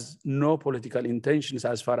has no political intentions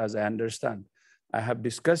as far as I understand. I have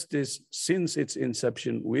discussed this since its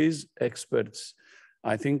inception with experts.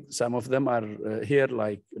 I think some of them are here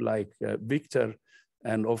like Victor,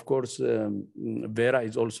 and of course, Vera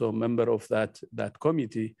is also a member of that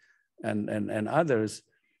committee and others.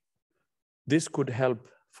 This could help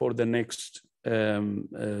for the next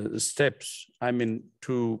steps, I mean,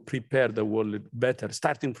 to prepare the world better,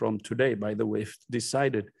 starting from today, by the way, if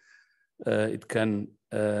decided, it can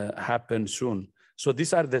happen soon. So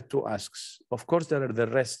these are the two asks. Of course, there are the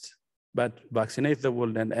rest, but vaccinate the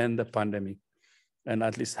world and end the pandemic, and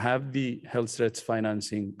at least have the health threats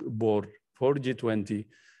financing board for G20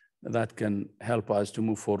 that can help us to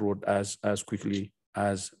move forward as quickly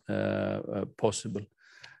as possible.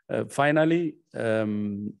 Finally,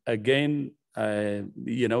 again,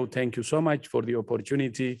 thank you so much for the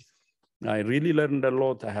opportunity. I really learned a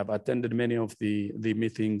lot. I have attended many of the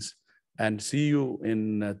meetings, and see you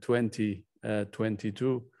in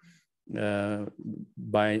 2022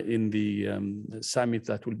 in the summit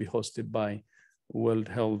that will be hosted by World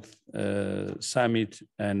Health Summit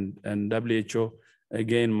and WHO.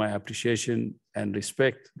 Again, my appreciation and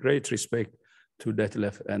respect, great respect to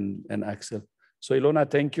Detlef and Axel. So Ilona,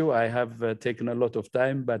 thank you. I have taken a lot of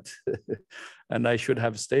time, but and I should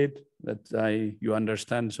have stayed, but you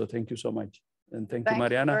understand. So thank you so much. And thank you,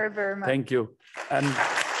 Mariana. Very, very much. Thank you. And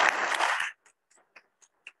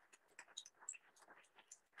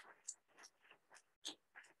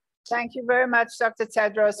thank you very much, Dr.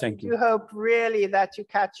 Tedros. Thank you. We hope really that you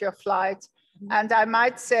catch your flight. And I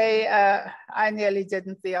might say, I nearly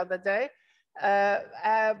didn't the other day.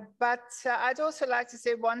 But I'd also like to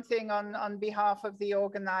say one thing on behalf of the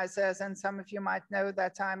organizers, and some of you might know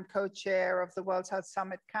that I'm co-chair of the World Health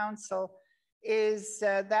Summit Council, is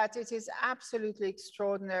that it is absolutely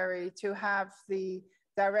extraordinary to have the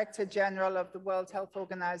Director General of the World Health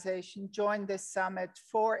Organization join this summit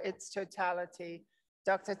for its totality.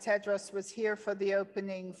 Dr. Tedros was here for the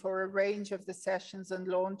opening for a range of the sessions and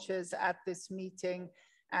launches at this meeting,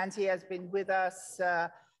 and he has been with us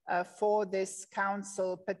for this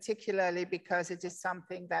council, particularly because it is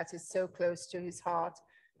something that is so close to his heart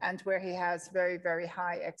and where he has very, very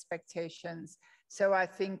high expectations. So I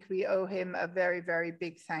think we owe him a very, very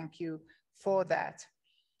big thank you for that.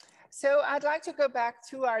 So I'd like to go back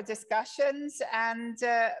to our discussions, and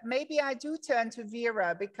maybe I do turn to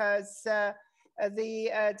Vera, because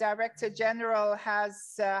the Director General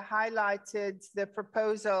has highlighted the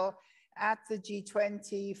proposal at the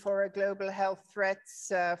G20 for a Global Health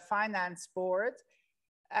Threats Finance Board.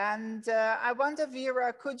 And I wonder,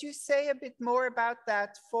 Vera, could you say a bit more about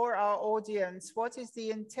that for our audience? What is the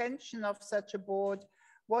intention of such a board?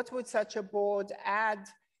 What would such a board add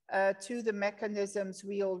to the mechanisms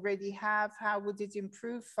we already have? How would it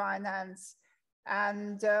improve finance?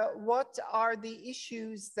 And what are the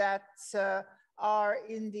issues that are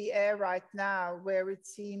in the air right now where it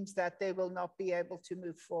seems that they will not be able to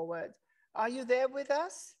move forward? Are you there with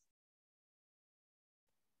us?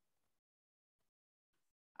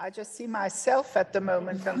 I just see myself at the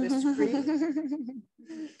moment on the screen.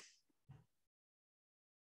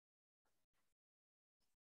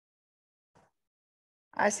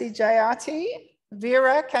 I see Jayati.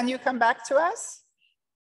 Vera, can you come back to us?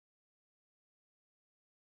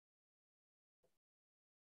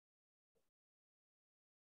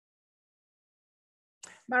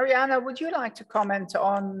 Mariana, would you like to comment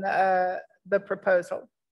on the proposal?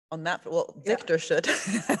 On that, well, Victor should.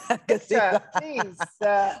 Victor, please.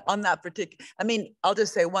 On that particular, I mean, I'll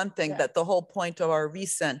just say one thing, that the whole point of our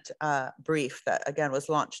recent brief that again was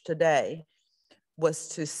launched today was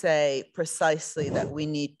to say precisely that we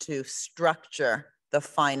need to structure the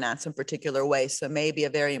finance in particular ways. So maybe a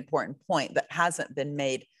very important point that hasn't been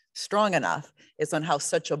made strong enough is on how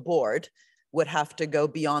such a board would have to go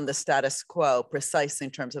beyond the status quo precisely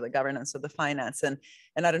in terms of the governance of the finance. And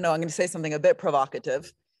I don't know, I'm going to say something a bit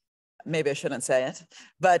provocative. Maybe I shouldn't say it,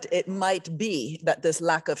 but it might be that this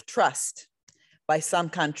lack of trust by some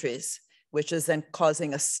countries, which is then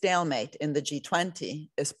causing a stalemate in the G20,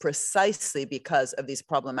 is precisely because of these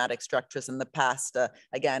problematic structures in the past.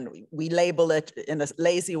 Again, we label it in a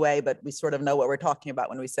lazy way, but we sort of know what we're talking about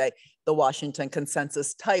when we say the Washington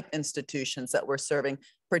consensus type institutions that were serving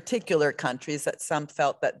particular countries that some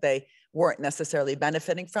felt that they weren't necessarily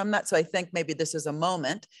benefiting from that. So I think maybe this is a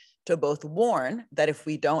moment to both warn that if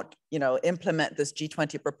we don't, implement this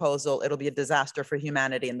G20 proposal, it'll be a disaster for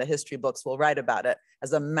humanity, and the history books will write about it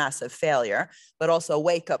as a massive failure, but also a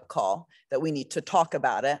wake-up call that we need to talk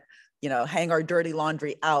about it, hang our dirty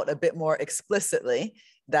laundry out a bit more explicitly,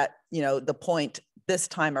 that, the point this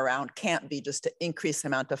time around can't be just to increase the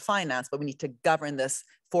amount of finance, but we need to govern this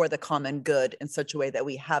for the common good in such a way that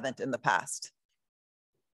we haven't in the past.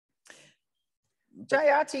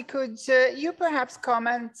 Jayati, could you perhaps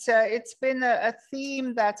comment? It's been a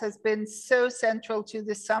theme that has been so central to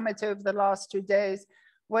the summit over the last 2 days,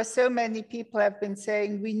 where so many people have been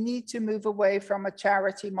saying we need to move away from a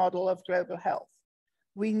charity model of global health.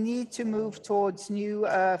 We need to move towards new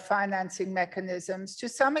financing mechanisms. To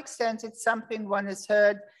some extent, it's something one has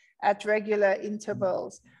heard at regular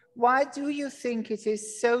intervals. Why do you think it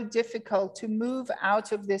is so difficult to move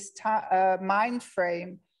out of this mind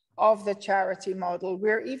frame of the charity model?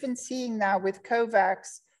 We're even seeing now with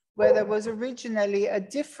COVAX, where there was originally a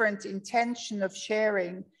different intention of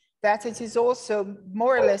sharing, that it is also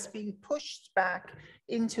more or less being pushed back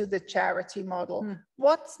into the charity model.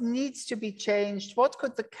 What needs to be changed? What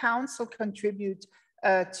could the council contribute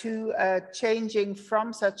to changing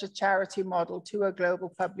from such a charity model to a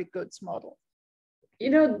global public goods model?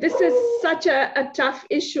 This is such a tough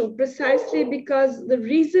issue, precisely because the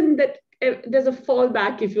reason that there's a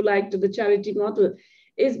fallback, if you like, to the charity model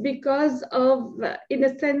is because of, in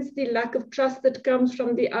a sense, the lack of trust that comes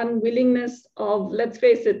from the unwillingness of, let's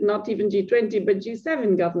face it, not even G20, but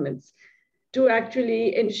G7 governments to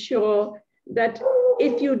actually ensure that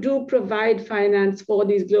if you do provide finance for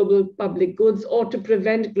these global public goods or to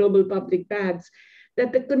prevent global public bads,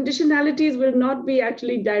 that the conditionalities will not be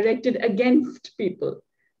actually directed against people,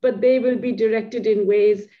 but they will be directed in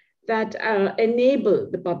ways that enable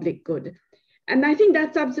the public good. And I think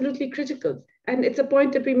that's absolutely critical. And it's a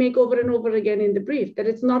point that we make over and over again in the brief, that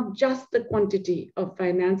it's not just the quantity of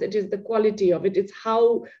finance, it is the quality of it. It's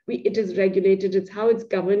how it is regulated, it's how it's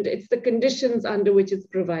governed, it's the conditions under which it's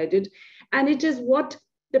provided. And it is what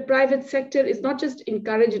the private sector is not just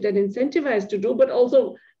encouraged and incentivized to do, but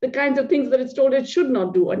also the kinds of things that it's told it should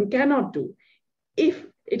not do and cannot do, if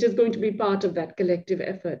it is going to be part of that collective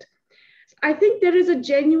effort. I think there is a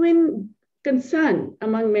genuine concern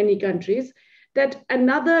among many countries that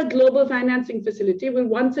another global financing facility will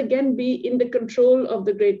once again be in the control of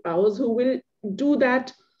the great powers, who will do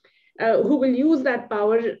that who will use that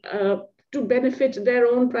power to benefit their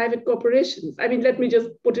own private corporations. I mean, let me just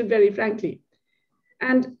put it very frankly.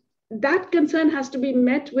 And that concern has to be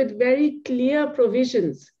met with very clear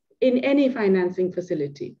provisions in any financing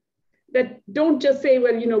facility that don't just say,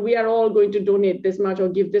 well, you know, we are all going to donate this much or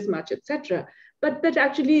give this much, etc., but that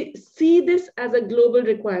actually see this as a global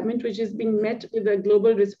requirement, which is being met with a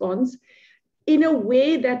global response in a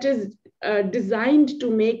way that is designed to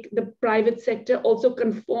make the private sector also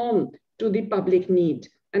conform to the public need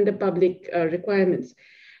and the public requirements.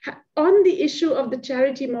 On the issue of the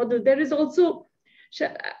charity model, there is also,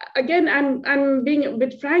 again, I'm being a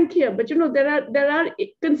bit frank here, but you know, there are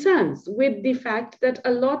concerns with the fact that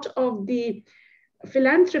a lot of the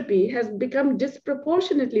philanthropy has become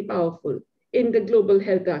disproportionately powerful in the global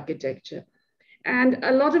health architecture. And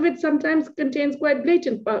a lot of it sometimes contains quite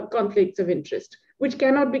blatant conflicts of interest, which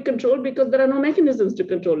cannot be controlled because there are no mechanisms to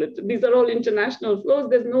control it. These are all international flows.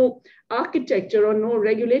 There's no architecture or no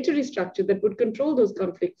regulatory structure that would control those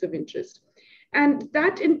conflicts of interest. And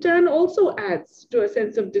that in turn also adds to a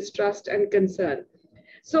sense of distrust and concern.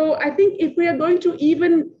 So I think if we are going to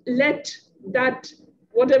even let that,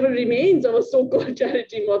 whatever remains of a so-called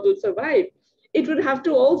charity model survive, it would have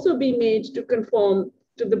to also be made to conform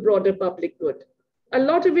to the broader public good. A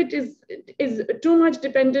lot of it is too much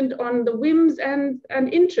dependent on the whims and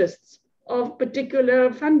interests of particular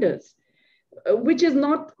funders, which is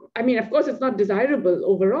not, I mean, of course, it's not desirable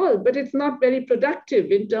overall, but it's not very productive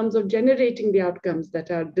in terms of generating the outcomes that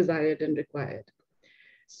are desired and required.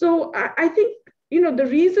 So I think, you know, the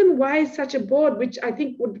reason why such a board, which I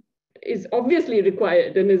think is obviously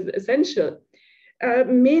required and is essential,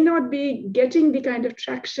 may not be getting the kind of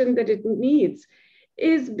traction that it needs,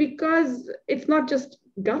 is because it's not just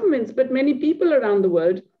governments, but many people around the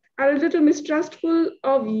world are a little mistrustful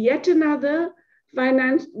of yet another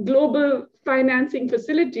global financing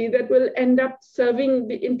facility that will end up serving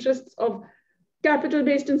the interests of capital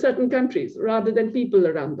based in certain countries rather than people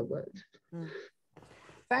around the world.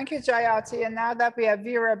 Thank you, Jayati. And now that we have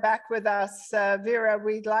Vera back with us, Vera,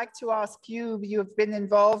 we'd like to ask you, you've been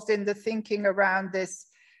involved in the thinking around this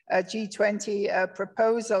G20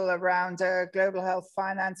 proposal around a Global Health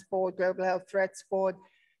Finance Board, Global Health Threats Board.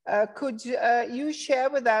 Could you share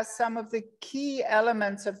with us some of the key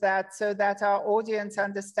elements of that so that our audience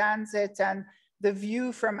understands it and the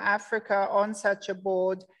view from Africa on such a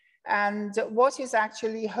board, and what is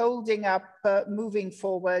actually holding up moving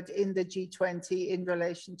forward in the G20 in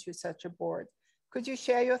relation to such a board? Could you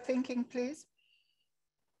share your thinking, please?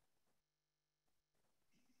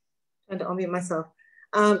 And to unmute myself.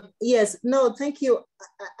 Yes, no, thank you.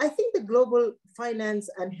 I think the Global Finance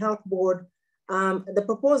and Health Board, the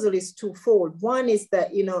proposal is twofold. One is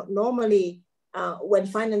that, you know, normally when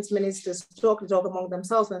finance ministers talk, they talk among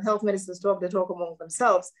themselves. When health ministers talk, they talk among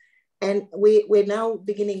themselves. And we're now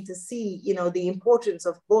beginning to see, you know, the importance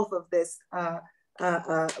of both of these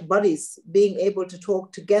bodies being able to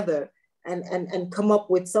talk together and come up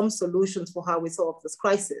with some solutions for how we solve this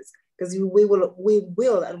crisis. Because we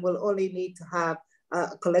will and will only need to have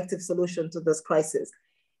a collective solution to this crisis.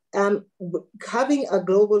 Having a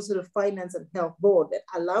global sort of finance and health board that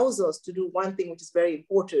allows us to do one thing which is very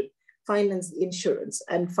important, finance insurance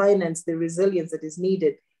and finance the resilience that is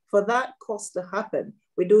needed. For that cost to happen,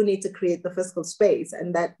 we do need to create the fiscal space.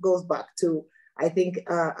 And that goes back to, I think,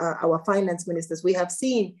 our finance ministers. We have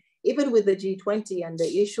seen, even with the G20 and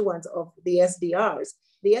the issuance of the SDRs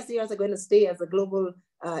are going to stay as a global,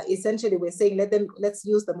 essentially we're saying, let's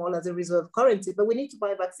use them all as a reserve currency, but we need to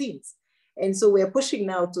buy vaccines. And so we're pushing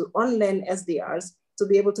now to on-lend SDRs to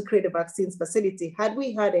be able to create a vaccines facility. Had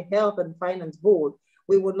we had a health and finance board,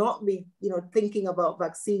 we would not be, you know, thinking about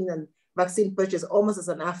vaccine and vaccine purchase almost as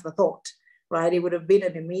an afterthought, right? It would have been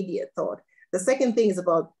an immediate thought. The second thing is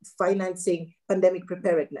about financing pandemic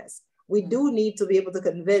preparedness. We do need to be able to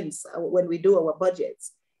convince when we do our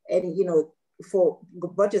budgets, and, you know, for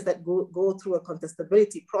budgets that go through a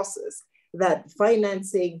contestability process, that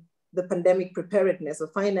financing the pandemic preparedness or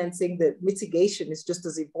financing the mitigation is just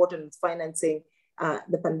as important as financing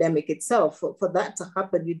the pandemic itself. For that to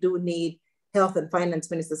happen, you do need health and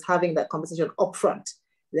finance ministers having that conversation upfront.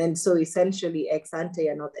 Then so essentially ex ante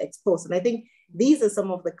and not ex post. And I think these are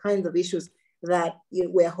some of the kinds of issues that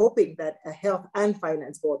we're hoping that a health and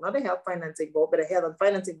finance board, not a health financing board, but a health and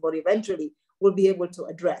financing board eventually will be able to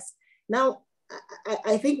address. Now,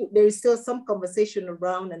 I think there is still some conversation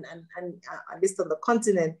around, and at least on the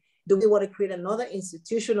continent, do we want to create another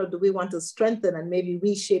institution, or do we want to strengthen and maybe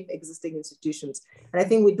reshape existing institutions? And I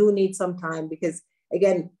think we do need some time, because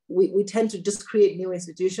again, we tend to just create new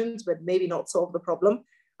institutions, but maybe not solve the problem.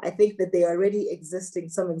 I think that there are already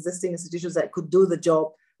some existing institutions that could do the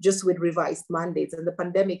job just with revised mandates. And the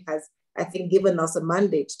pandemic has, I think, given us a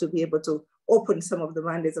mandate to be able to open some of the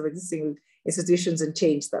mandates of existing institutions and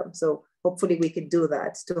change them. So hopefully we can do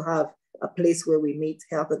that, to have a place where we meet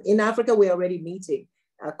health. And in Africa, we're already meeting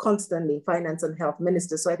constantly finance and health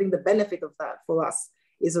ministers. So I think the benefit of that for us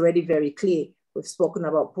is already very clear. We've spoken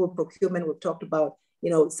about pool procurement. We've talked about,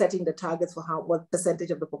 setting the targets for what percentage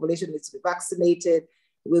of the population needs to be vaccinated.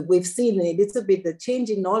 We've seen a little bit the change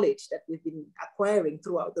in knowledge that we've been acquiring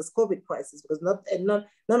throughout this COVID crisis, because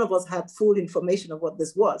none of us had full information of what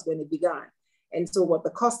this was when it began. And so what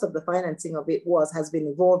the cost of the financing of it has been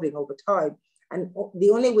evolving over time. And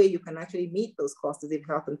the only way you can actually meet those costs is if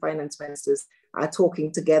health and finance ministers are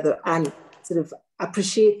talking together and sort of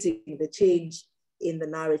appreciating the change in the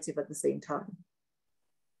narrative at the same time.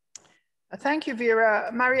 Thank you, Vera.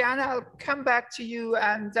 Mariana, I'll come back to you,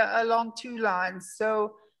 and along two lines.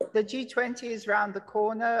 So the G20 is around the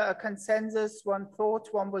corner. A consensus, one thought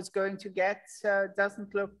one was going to get,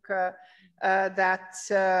 doesn't look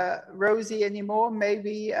that rosy anymore.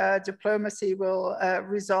 Maybe diplomacy will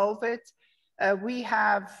resolve it. We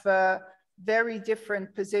have very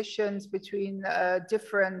different positions between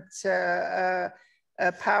different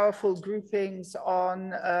powerful groupings on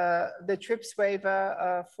the TRIPS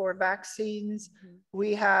waiver for vaccines.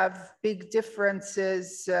 We have big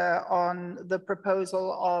differences on the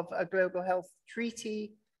proposal of a global health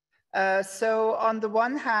treaty. So on the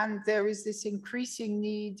one hand, there is this increasing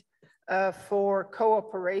need for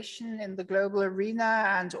cooperation in the global arena,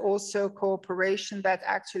 and also cooperation that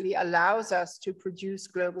actually allows us to produce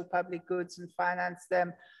global public goods and finance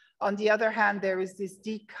them. On the other hand, there is this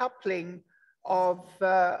decoupling of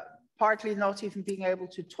partly not even being able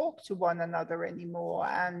to talk to one another anymore,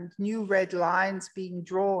 and new red lines being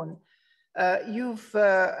drawn.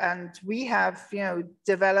 And we have,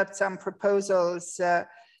 developed some proposals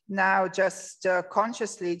now, just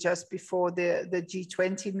consciously, just before the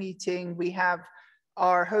G20 meeting. We have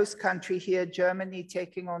our host country here, Germany,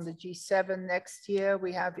 taking on the G7 next year.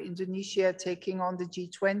 We have Indonesia taking on the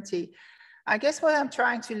G20. I guess what I'm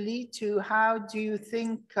trying to lead to, how do you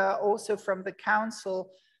think also from the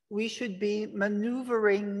Council, we should be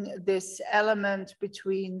maneuvering this element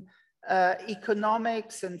between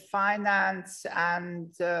economics and finance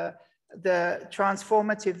and the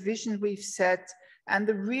transformative vision we've set, and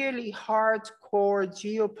the really hardcore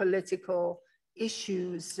geopolitical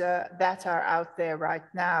issues that are out there right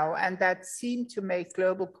now, and that seem to make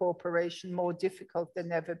global cooperation more difficult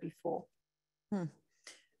than ever before?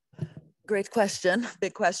 Great question,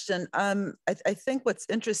 big question. I think what's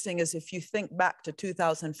interesting is if you think back to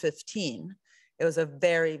 2015, it was a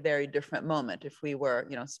very, very different moment. If we were,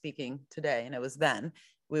 speaking today, and it was then,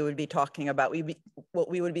 we would be talking about, we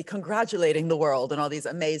would be congratulating the world and all these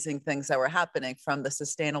amazing things that were happening, from the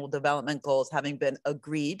Sustainable Development Goals having been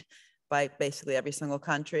agreed by basically every single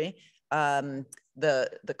country,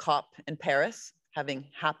 the COP in Paris having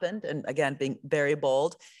happened, and again, being very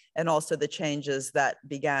bold, and also the changes that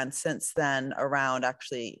began since then around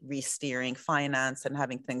actually re-steering finance and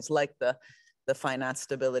having things like the Finance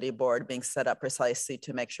Stability Board being set up precisely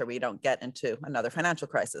to make sure we don't get into another financial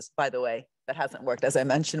crisis. By the way, that hasn't worked. As I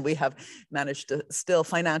mentioned, we have managed to still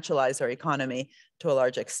financialize our economy to a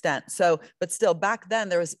large extent. So, but still back then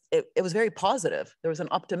it was very positive. There was an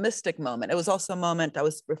optimistic moment. It was also a moment, I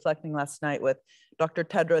was reflecting last night with Dr.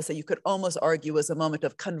 Tedros, that you could almost argue was a moment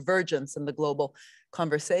of convergence in the global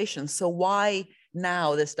conversation. So why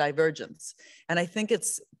now this divergence? And I think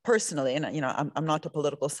it's personally, and I'm not a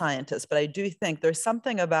political scientist, but I do think there's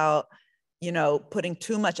something about, putting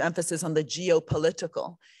too much emphasis on the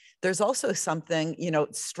geopolitical. There's also something,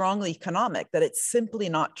 strongly economic, that it's simply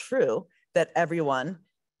not true that everyone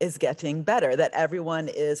is getting better, that everyone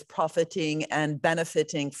is profiting and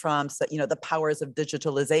benefiting from, the powers of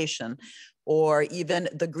digitalization, or even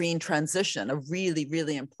the green transition, a really,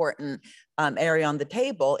 really important area on the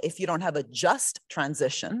table. If you don't have a just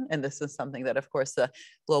transition, and this is something that, of course, the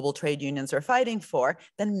global trade unions are fighting for,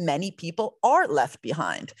 then many people are left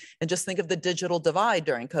behind. And just think of the digital divide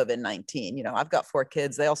during COVID-19. I've got 4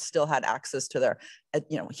 kids. They all still had access to their,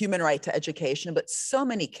 human right to education, but so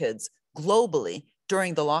many kids globally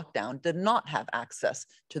during the lockdown did not have access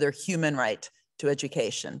to their human right to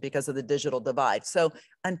education because of the digital divide. So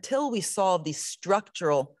until we solve these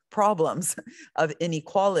structural problems of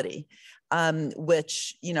inequality,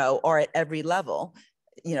 which, are at every level,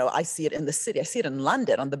 I see it in the city. I see it in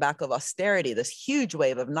London on the back of austerity. This huge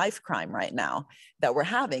wave of knife crime right now that we're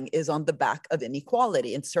having is on the back of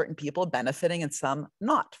inequality, and certain people benefiting and some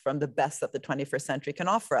not from the best that the 21st century can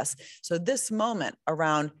offer us. So this moment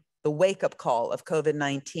around the wake-up call of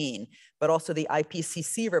COVID-19, but also the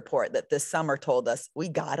IPCC report that this summer told us, we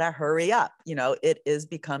gotta hurry up. You know, it is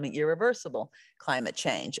becoming irreversible, climate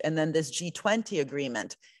change. And then this G20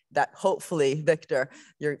 agreement that hopefully, Victor,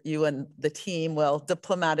 you and the team will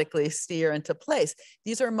diplomatically steer into place.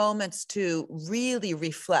 These are moments to really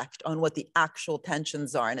reflect on what the actual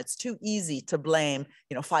tensions are. And it's too easy to blame,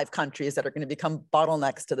 you know, 5 countries that are going to become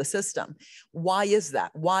bottlenecks to the system. Why is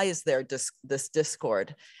that? Why is there this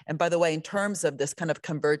discord? And by the way, in terms of this kind of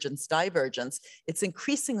convergence, divergence, it's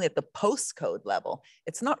increasingly at the postcode level.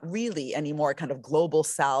 It's not really anymore kind of global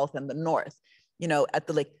South and the North. You know, at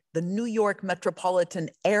the New York metropolitan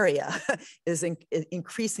area is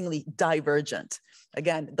increasingly divergent.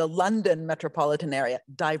 Again, the London metropolitan area,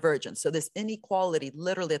 divergent. So this inequality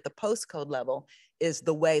literally at the postcode level is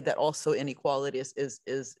the way that also inequality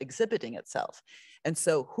is exhibiting itself. And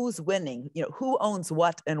so who's winning? You know, who owns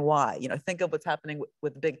what and why? You know, think of what's happening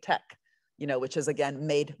with big tech, you know, which has again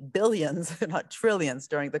made billions, not trillions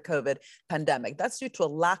during the COVID pandemic. That's due to a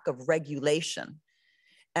lack of regulation.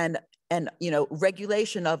 And you know,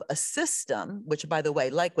 regulation of a system, which by the way,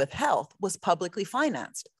 like with health, was publicly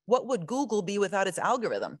financed. What would Google be without its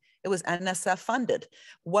algorithm? It was NSF funded.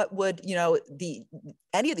 What would, you know,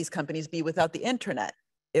 any of these companies be without the internet?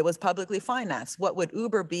 It was publicly financed. What would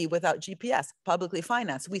Uber be without GPS? Publicly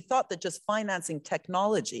financed. We thought that just financing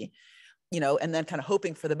technology, you know, and then kind of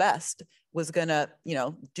hoping for the best was gonna, you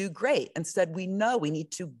know, do great. Instead, we know we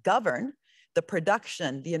need to govern the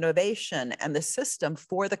production, the innovation, and the system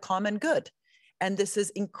for the common good. And this is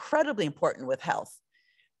incredibly important with health.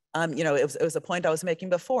 You know, it was a point I was making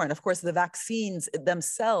before. And of course, the vaccines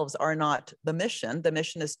themselves are not the mission. The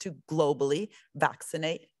mission is to globally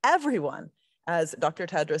vaccinate everyone, as Dr.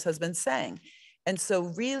 Tedros has been saying. And so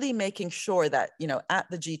really making sure that, you know,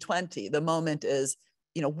 at the G20, the moment is,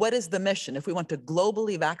 you know, what is the mission? If we want to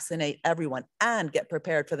globally vaccinate everyone and get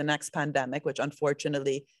prepared for the next pandemic, which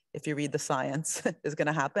unfortunately, if you read the science, is going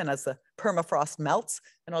to happen as the permafrost melts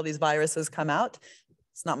and all these viruses come out.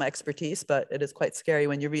 It's not my expertise, but it is quite scary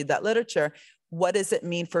when you read that literature. What does it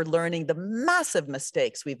mean for learning the massive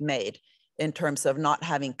mistakes we've made in terms of not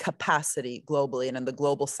having capacity globally, and in the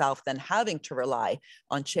global South then having to rely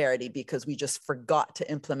on charity because we just forgot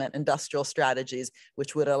to implement industrial strategies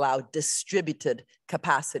which would allow distributed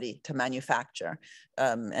capacity to manufacture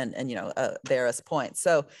and you know, Vera's point.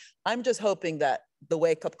 So I'm just hoping that the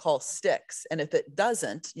wake-up call sticks. And if it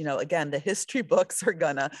doesn't, you know, again, the history books are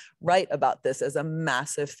gonna write about this as a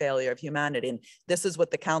massive failure of humanity. And this is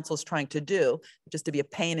what the council's trying to do, just to be a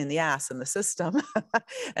pain in the ass in the system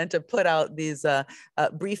and to put out these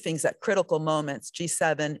briefings at critical moments,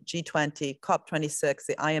 G7, G20, COP26,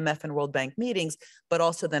 the IMF and World Bank meetings, but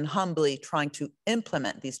also then humbly trying to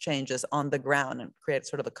implement these changes on the ground and create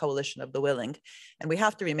sort of a coalition of the willing. And we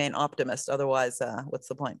have to remain optimists, otherwise, what's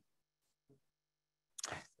the point?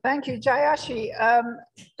 Thank you, Jayashi.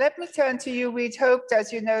 Let me turn to you. We'd hoped,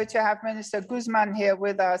 as you know, to have Minister Guzman here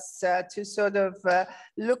with us to sort of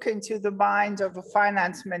look into the mind of a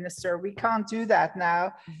finance minister. We can't do that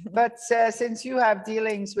now. But since you have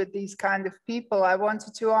dealings with these kind of people, I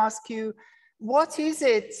wanted to ask you, what is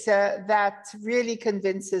it that really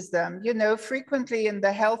convinces them? You know, frequently in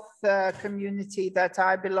the health community that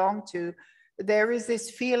I belong to, there is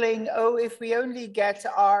this feeling, oh, if we only get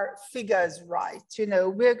our figures right, you know,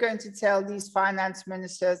 we're going to tell these finance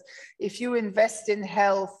ministers, if you invest in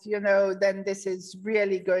health, you know, then this is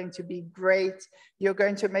really going to be great. You're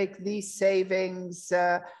going to make these savings.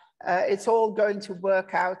 It's all going to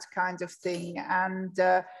work out kind of thing. And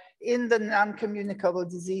in the non-communicable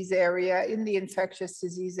disease area, in the infectious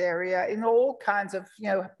disease area, in all kinds of, you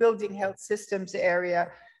know, building health systems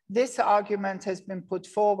area, this argument has been put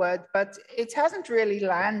forward, but it hasn't really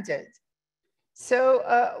landed. So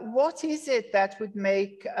what is it that would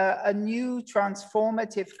make a new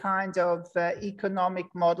transformative kind of economic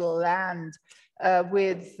model land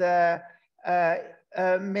with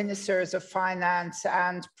ministers of finance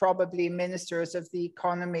and probably ministers of the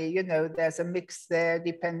economy? You know, there's a mix there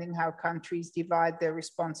depending how countries divide their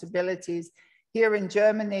responsibilities. Here in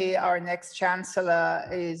Germany, our next chancellor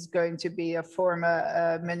is going to be a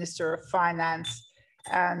former minister of finance.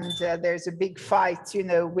 And there's a big fight, you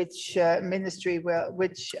know, which ministry will,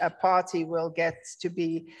 which party will get to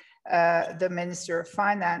be the minister of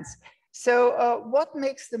finance. So what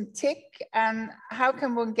makes them tick, and how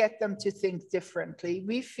can one get them to think differently?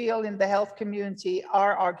 We feel in the health community,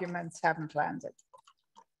 our arguments haven't landed.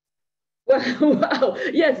 Wow,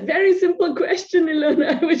 yes, very simple question,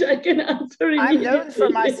 Ilona, which I can answer immediately. I'm known for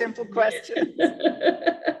my simple questions.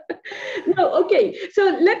 No, okay, so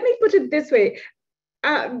let me put it this way.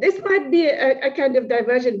 this might be a kind of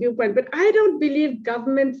divergent viewpoint, but I don't believe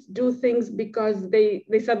governments do things because they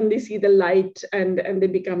suddenly see the light and they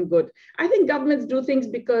become good. I think governments do things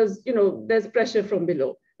because, you know, there's pressure from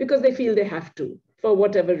below, because they feel they have to, for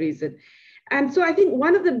whatever reason. And so I think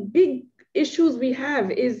one of the big issues we have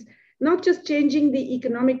is not just changing the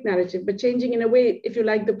economic narrative, but changing, in a way, if you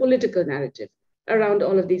like, the political narrative around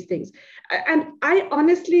all of these things. And I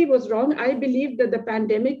honestly was wrong. I believed that the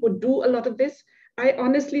pandemic would do a lot of this. I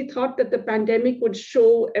honestly thought that the pandemic would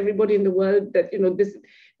show everybody in the world that, you know,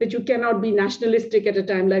 that you cannot be nationalistic at a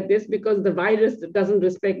time like this, because the virus doesn't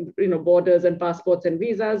respect, you know, borders and passports and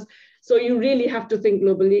visas. So you really have to think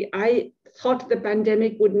globally. I thought the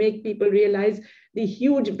pandemic would make people realize the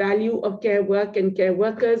huge value of care work and care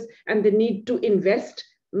workers and the need to invest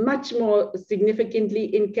much more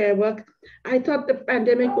significantly in care work. I thought the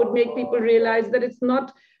pandemic would make people realize that it's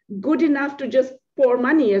not good enough to just pour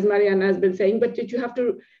money, as Mariana has been saying, but that you have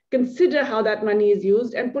to consider how that money is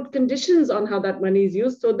used and put conditions on how that money is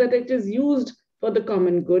used so that it is used for the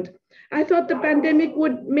common good. I thought the pandemic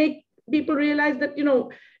would make people realize that, you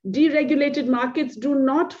know, deregulated markets do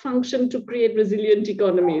not function to create resilient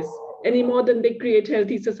economies any more than they create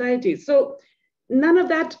healthy societies. So none of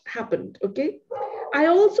that happened, okay? I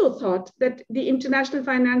also thought that the international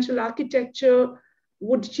financial architecture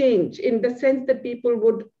would change in the sense that people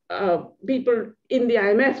would, people in the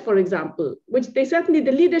IMF, for example, which they certainly,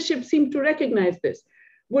 the leadership seemed to recognize this,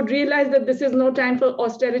 would realize that this is no time for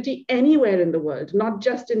austerity anywhere in the world, not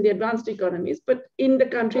just in the advanced economies, but in the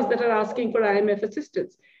countries that are asking for IMF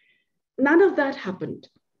assistance. None of that happened.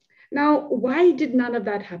 Now, why did none of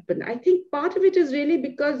that happen? I think part of it is really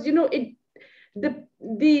because, you know,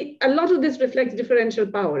 a lot of this reflects differential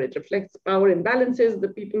power. It reflects power imbalances. The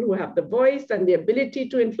people who have the voice and the ability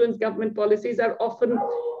to influence government policies are often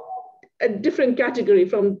a different category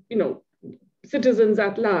from, you know, citizens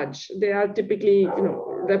at large. They are typically, you know,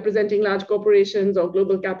 representing large corporations or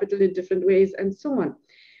global capital in different ways and so on.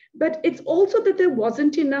 But it's also that there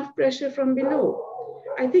wasn't enough pressure from below.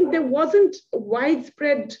 I think there wasn't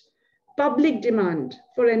widespread public demand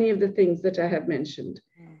for any of the things that I have mentioned.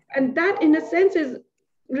 And that, in a sense,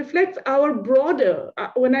 reflects our broader,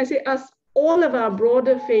 when I say us, all of our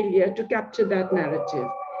broader failure to capture that narrative.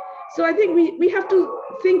 So I think we have to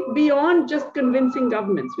think beyond just convincing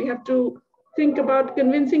governments. We have to think about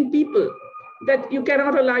convincing people that you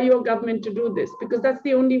cannot allow your government to do this, because that's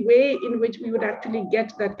the only way in which we would actually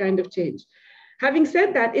get that kind of change. Having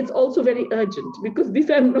said that, it's also very urgent, because these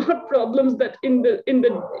are not problems that even in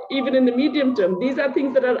the medium term, these are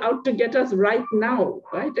things that are out to get us right now,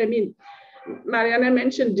 right? I mean, Mariana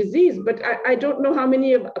mentioned disease, but I don't know how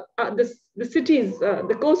many of the cities,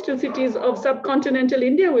 the coastal cities of subcontinental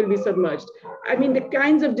India will be submerged. I mean, the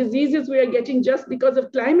kinds of diseases we are getting just because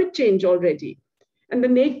of climate change already, and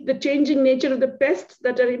the changing nature of the pests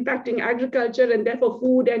that are impacting agriculture and therefore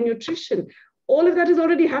food and nutrition. All of that is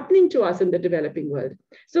already happening to us in the developing world.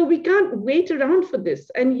 So we can't wait around for this.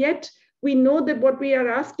 And yet we know that what we are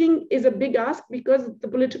asking is a big ask, because the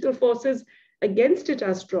political forces against it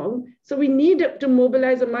are strong. So we need to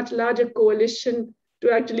mobilize a much larger coalition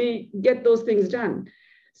to actually get those things done.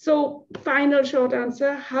 So final short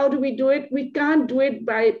answer, how do we do it? We can't do it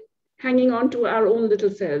by hanging on to our own little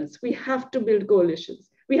selves. We have to build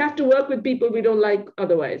coalitions. We have to work with people we don't like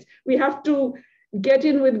otherwise. We have to get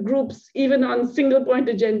in with groups, even on single point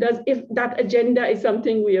agendas, if that agenda is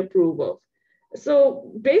something we approve of.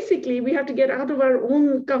 So basically, we have to get out of our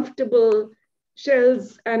own comfortable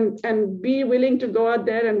shells and be willing to go out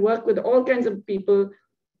there and work with all kinds of people,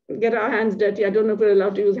 get our hands dirty. I don't know if we're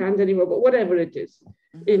allowed to use hands anymore, but whatever it is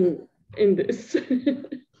in this.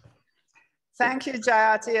 Thank you,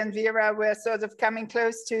 Jayati and Vera. We're sort of coming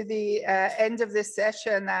close to the end of this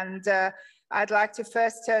session, and I'd like to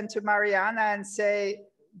first turn to Mariana and say,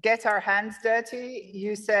 get our hands dirty.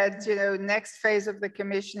 You said, you know, next phase of the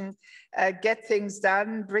commission, get things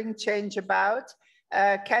done, bring change about.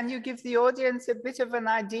 Can you give the audience a bit of an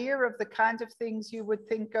idea of the kind of things you would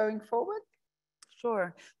think going forward?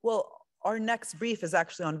 Sure. Well, our next brief is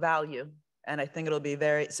actually on value. And I think it'll be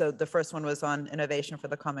so the first one was on innovation for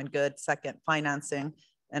the common good, second, financing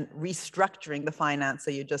and restructuring the finance.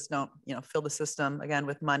 So you just don't, you know, fill the system again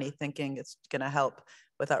with money thinking it's going to help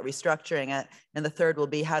without restructuring it. And the third will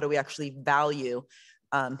be, how do we actually value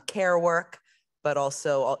care work, but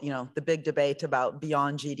also, you know, the big debate about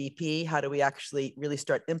beyond GDP, how do we actually really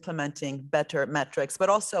start implementing better metrics, but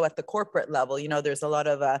also at the corporate level, you know, there's a lot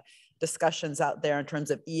of discussions out there in terms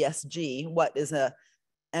of ESG, what is a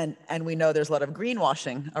And we know there's a lot of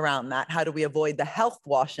greenwashing around that. How do we avoid the health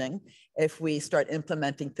washing if we start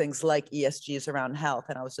implementing things like ESGs around health?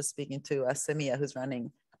 And I was just speaking to Samia, who's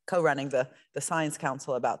co-running the Science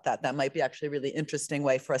Council about that. That might be actually a really interesting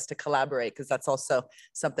way for us to collaborate, because that's also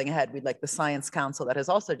something ahead. We'd like the Science Council that has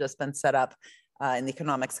also just been set up in the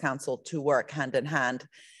Economics Council to work hand in hand.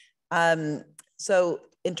 So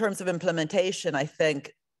in terms of implementation, I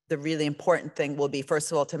think the really important thing will be,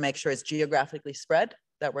 first of all, to make sure it's geographically spread,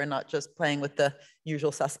 that we're not just playing with the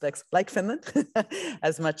usual suspects like Finland,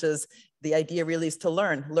 as much as the idea really is to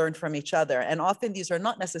learn from each other. And often these are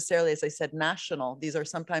not necessarily, as I said, national. These are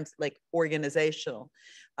sometimes like organizational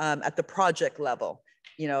at the project level.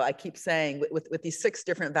 You know, I keep saying with these 6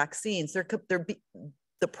 different vaccines,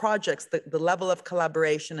 the projects, the level of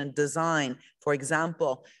collaboration and design, for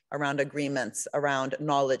example, around agreements, around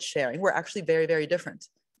knowledge sharing, we're actually very, very different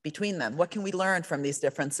between them. What can we learn from these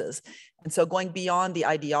differences? And so going beyond the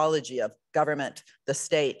ideology of government, the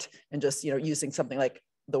state, and just, you know, using something like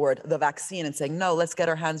the vaccine and saying, no, let's get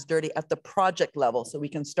our hands dirty at the project level so we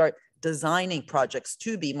can start designing projects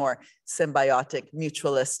to be more symbiotic,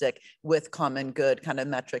 mutualistic, with common good kind of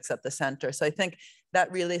metrics at the center. So I think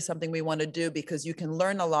that really is something we want to do, because you can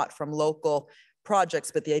learn a lot from local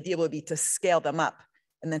projects, but the idea would be to scale them up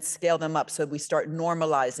and then scale them up so we start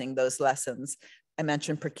normalizing those lessons. I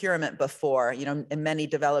mentioned procurement before. You know, in many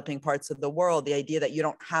developing parts of the world, the idea that you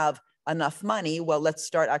don't have enough money, well, let's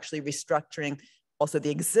start actually restructuring also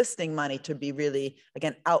the existing money to be really,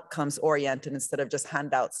 again, outcomes oriented instead of just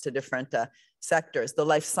handouts to different sectors. The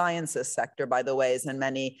life sciences sector, by the way, is in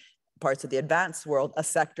many parts of the advanced world a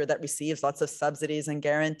sector that receives lots of subsidies and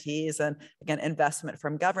guarantees and, again, investment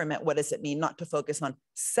from government. What does it mean not to focus on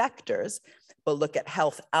sectors, but look at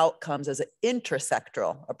health outcomes as an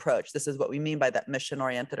intersectoral approach? This is what we mean by that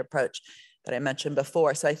mission-oriented approach that I mentioned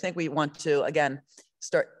before. So I think we want to, again,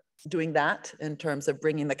 start doing that in terms of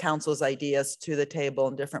bringing the council's ideas to the table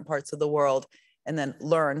in different parts of the world, and then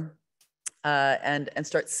learn and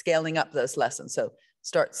start scaling up those lessons. So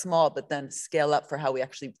start small, but then scale up for how we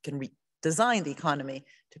actually can redesign the economy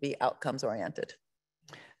to be outcomes oriented.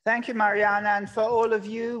 Thank you, Mariana. And for all of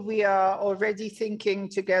you, we are already thinking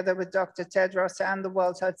together with Dr. Tedros and the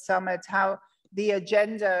World Health Summit how the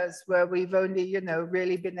agendas, where we've only, you know,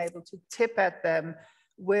 really been able to tip at them,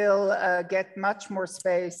 will get much more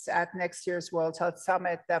space at next year's World Health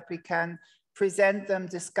Summit, that we can present them,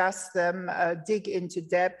 discuss them, dig into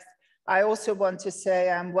depth. I also want to say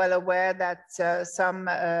I'm well aware that some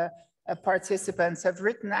participants have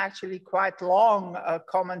written actually quite long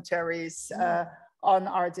commentaries on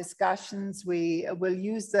our discussions. We will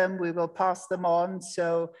use them, we will pass them on.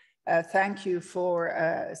 So thank you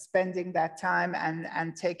for spending that time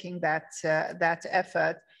and taking that, that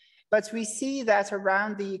effort. But we see that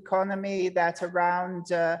around the economy, that around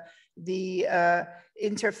the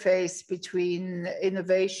interface between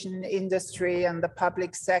innovation, industry, and the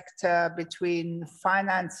public sector, between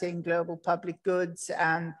financing global public goods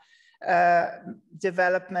and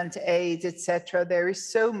development aid, etc. There is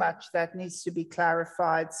so much that needs to be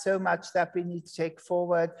clarified, so much that we need to take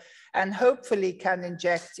forward, and hopefully can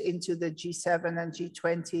inject into the G7 and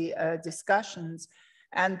G20 discussions.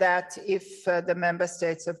 And that if the member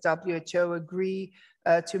states of WHO agree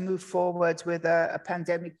to move forward with a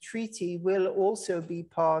pandemic treaty, will also be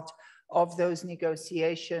part of those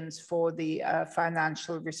negotiations for the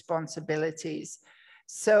financial responsibilities.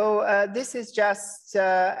 So this is just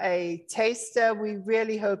a taster. We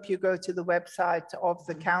really hope you go to the website of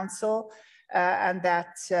the Council and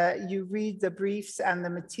that you read the briefs and the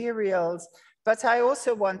materials. But I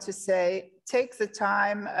also want to say, take the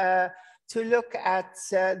time to look at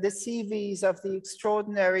the CVs of the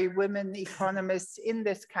extraordinary women economists in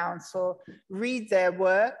this council, read their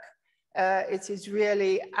work. It is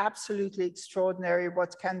really absolutely extraordinary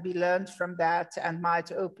what can be learned from that, and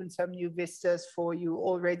might open some new vistas for you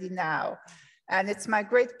already now. And it's my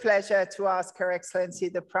great pleasure to ask Her Excellency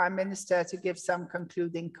the Prime Minister to give some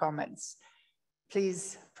concluding comments.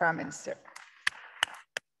 Please, Prime Minister.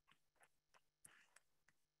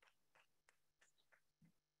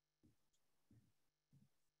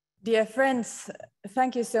 Dear friends,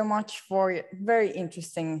 thank you so much for very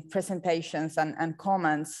interesting presentations and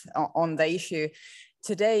comments on the issue.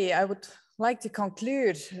 Today, I would like to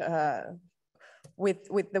conclude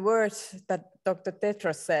with the words that Dr.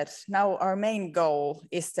 Tedros said. Now, our main goal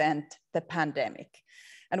is to end the pandemic,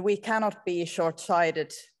 and we cannot be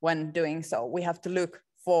short-sighted when doing so. We have to look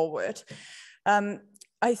forward.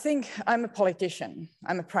 I think I'm a politician.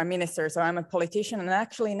 I'm a prime minister, so I'm a politician, and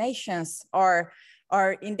actually nations are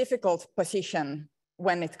in difficult position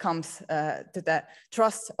when it comes to the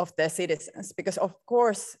trust of their citizens, because of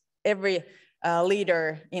course, every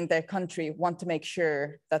leader in their country want to make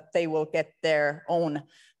sure that they will get their own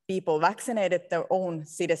people vaccinated, their own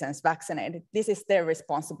citizens vaccinated. This is their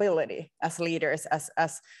responsibility as leaders,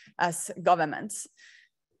 as governments.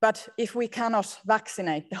 But if we cannot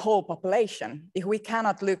vaccinate the whole population, if we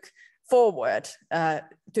cannot look forward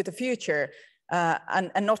to the future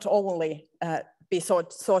and not only be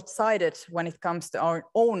short-sighted when it comes to our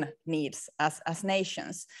own needs as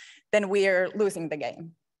nations, then we are losing the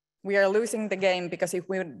game. We are losing the game because if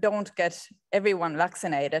we don't get everyone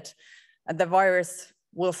vaccinated, the virus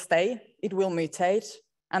will stay, it will mutate,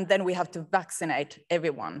 and then we have to vaccinate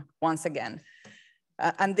everyone once again.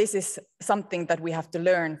 And this is something that we have to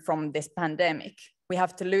learn from this pandemic. We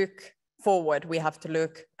have to look forward, we have to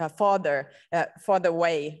look farther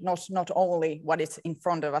away, not only what is in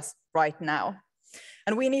front of us right now.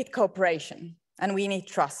 And we need cooperation and we need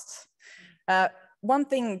trust. One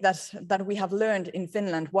thing that we have learned in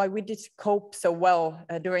Finland, why we did cope so well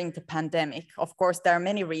during the pandemic, of course, there are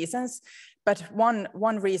many reasons, but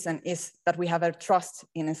one reason is that we have a trust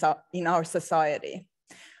in our society.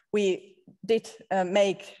 We did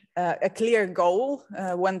make a clear goal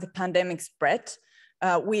when the pandemic spread.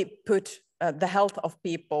 We put the health of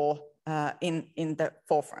people in the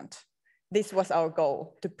forefront. This was our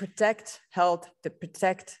goal, to protect health, to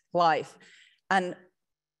protect life. And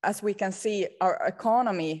as we can see, our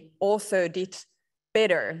economy also did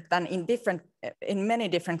better than in many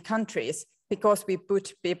different countries because we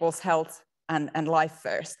put people's health and life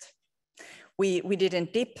first. We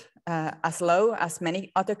didn't dip as low as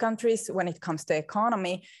many other countries when it comes to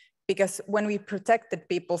economy, because when we protected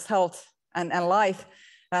people's health and life,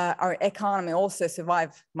 our economy also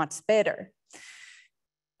survived much better.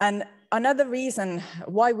 And another reason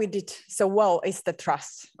why we did so well is the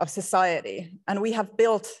trust of society. And we have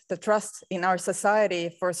built the trust in our society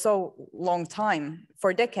for so long time,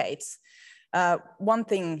 for decades. One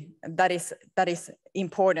thing that is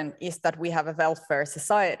important is that we have a welfare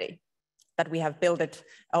society, that we have built it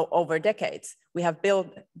over decades. We have built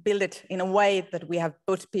it in a way that we have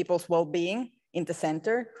put people's well-being in the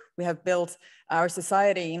center. We have built our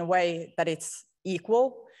society in a way that it's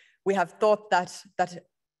equal. We have thought that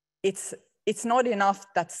it's not enough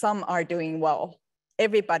that some are doing well.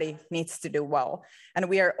 Everybody needs to do well. And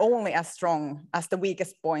we are only as strong as the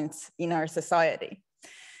weakest points in our society.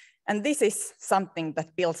 And this is something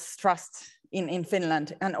that builds trust in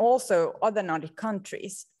Finland and also other Nordic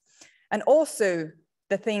countries. And also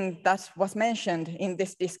the thing that was mentioned in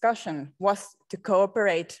this discussion was to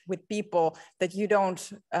cooperate with people that you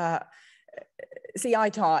don't see eye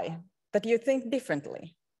to eye, that you think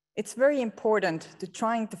differently. It's very important to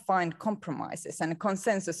trying to find compromises and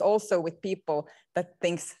consensus also with people that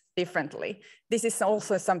thinks differently. This is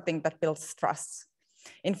also something that builds trust.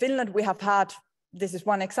 In Finland, we have had, this is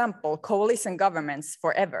one example, coalition governments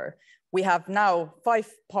forever. We have now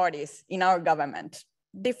 5 parties in our government,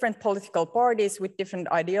 different political parties with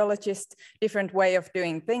different ideologies, different way of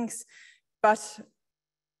doing things. But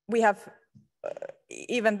we have,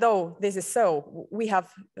 even though this is so, we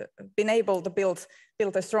have been able to build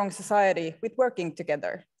a strong society with working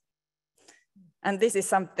together. And this is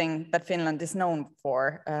something that Finland is known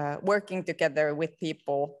for, working together with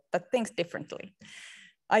people that think differently.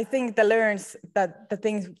 I think the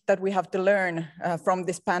things that we have to learn from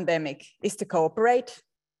this pandemic is to cooperate,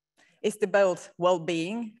 is to build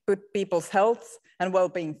well-being, put people's health and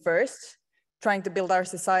well-being first, trying to build our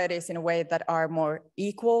societies in a way that are more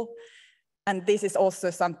equal. And this is also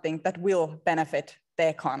something that will benefit the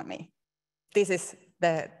economy. This is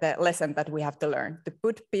the lesson that we have to learn. To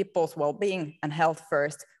put people's well-being and health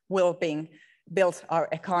first will build our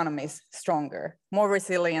economies stronger, more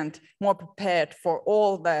resilient, more prepared for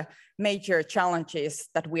all the major challenges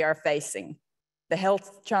that we are facing. The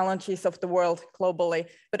health challenges of the world globally,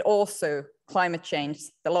 but also climate change,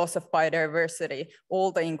 the loss of biodiversity,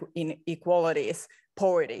 all the inequalities,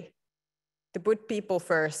 poverty. To put people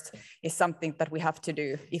first is something that we have to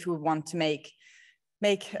do if we want to make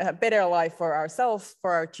a better life for ourselves,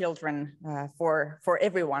 for our children, for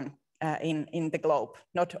everyone in the globe,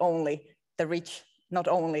 not only the rich, not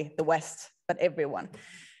only the West, but everyone.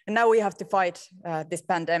 And now we have to fight this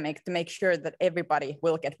pandemic to make sure that everybody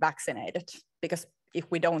will get vaccinated, because if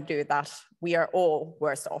we don't do that, we are all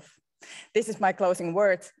worse off. This is my closing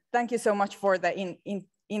words. Thank you so much for the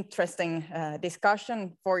interesting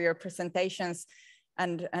discussion, for your presentations,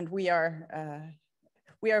 and we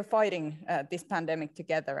are fighting this pandemic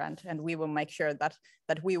together, and we will make sure that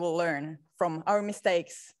we will learn from our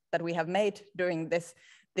mistakes that we have made during this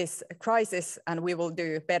crisis, and we will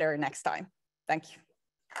do better next time. Thank you.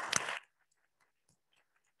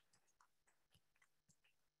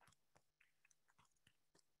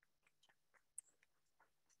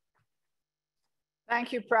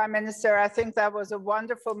 Thank you, Prime Minister. I think that was a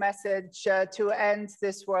wonderful message to end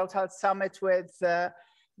this World Health Summit with,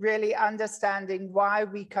 really understanding why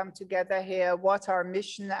we come together here, what our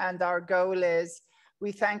mission and our goal is.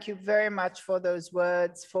 We thank you very much for those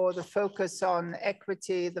words, for the focus on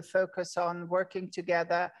equity, the focus on working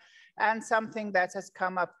together, and something that has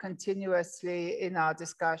come up continuously in our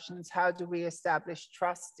discussions. How do we establish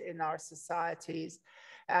trust in our societies?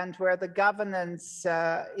 And where the governance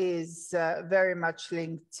is very much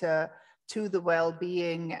linked to the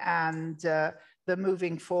well-being and the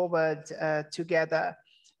moving forward together.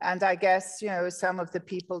 And I guess, you know, some of the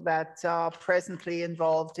people that are presently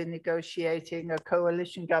involved in negotiating a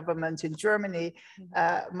coalition government in Germany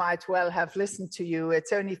might well have listened to you.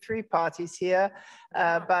 It's only 3 parties here,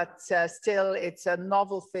 but still it's a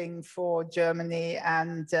novel thing for Germany,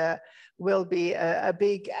 and will be a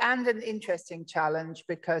big and an interesting challenge,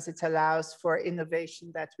 because it allows for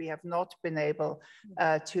innovation that we have not been able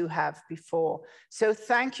to have before. So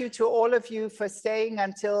thank you to all of you for staying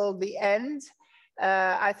until the end.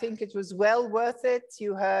 I think it was well worth it.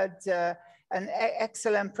 You heard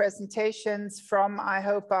excellent presentations from, I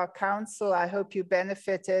hope, our council. I hope you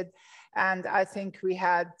benefited. And I think we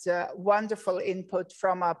had wonderful input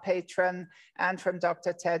from our patron and from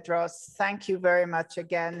Dr. Tedros. Thank you very much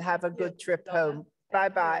again. Have a good trip home.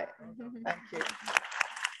 Bye-bye. Thank you.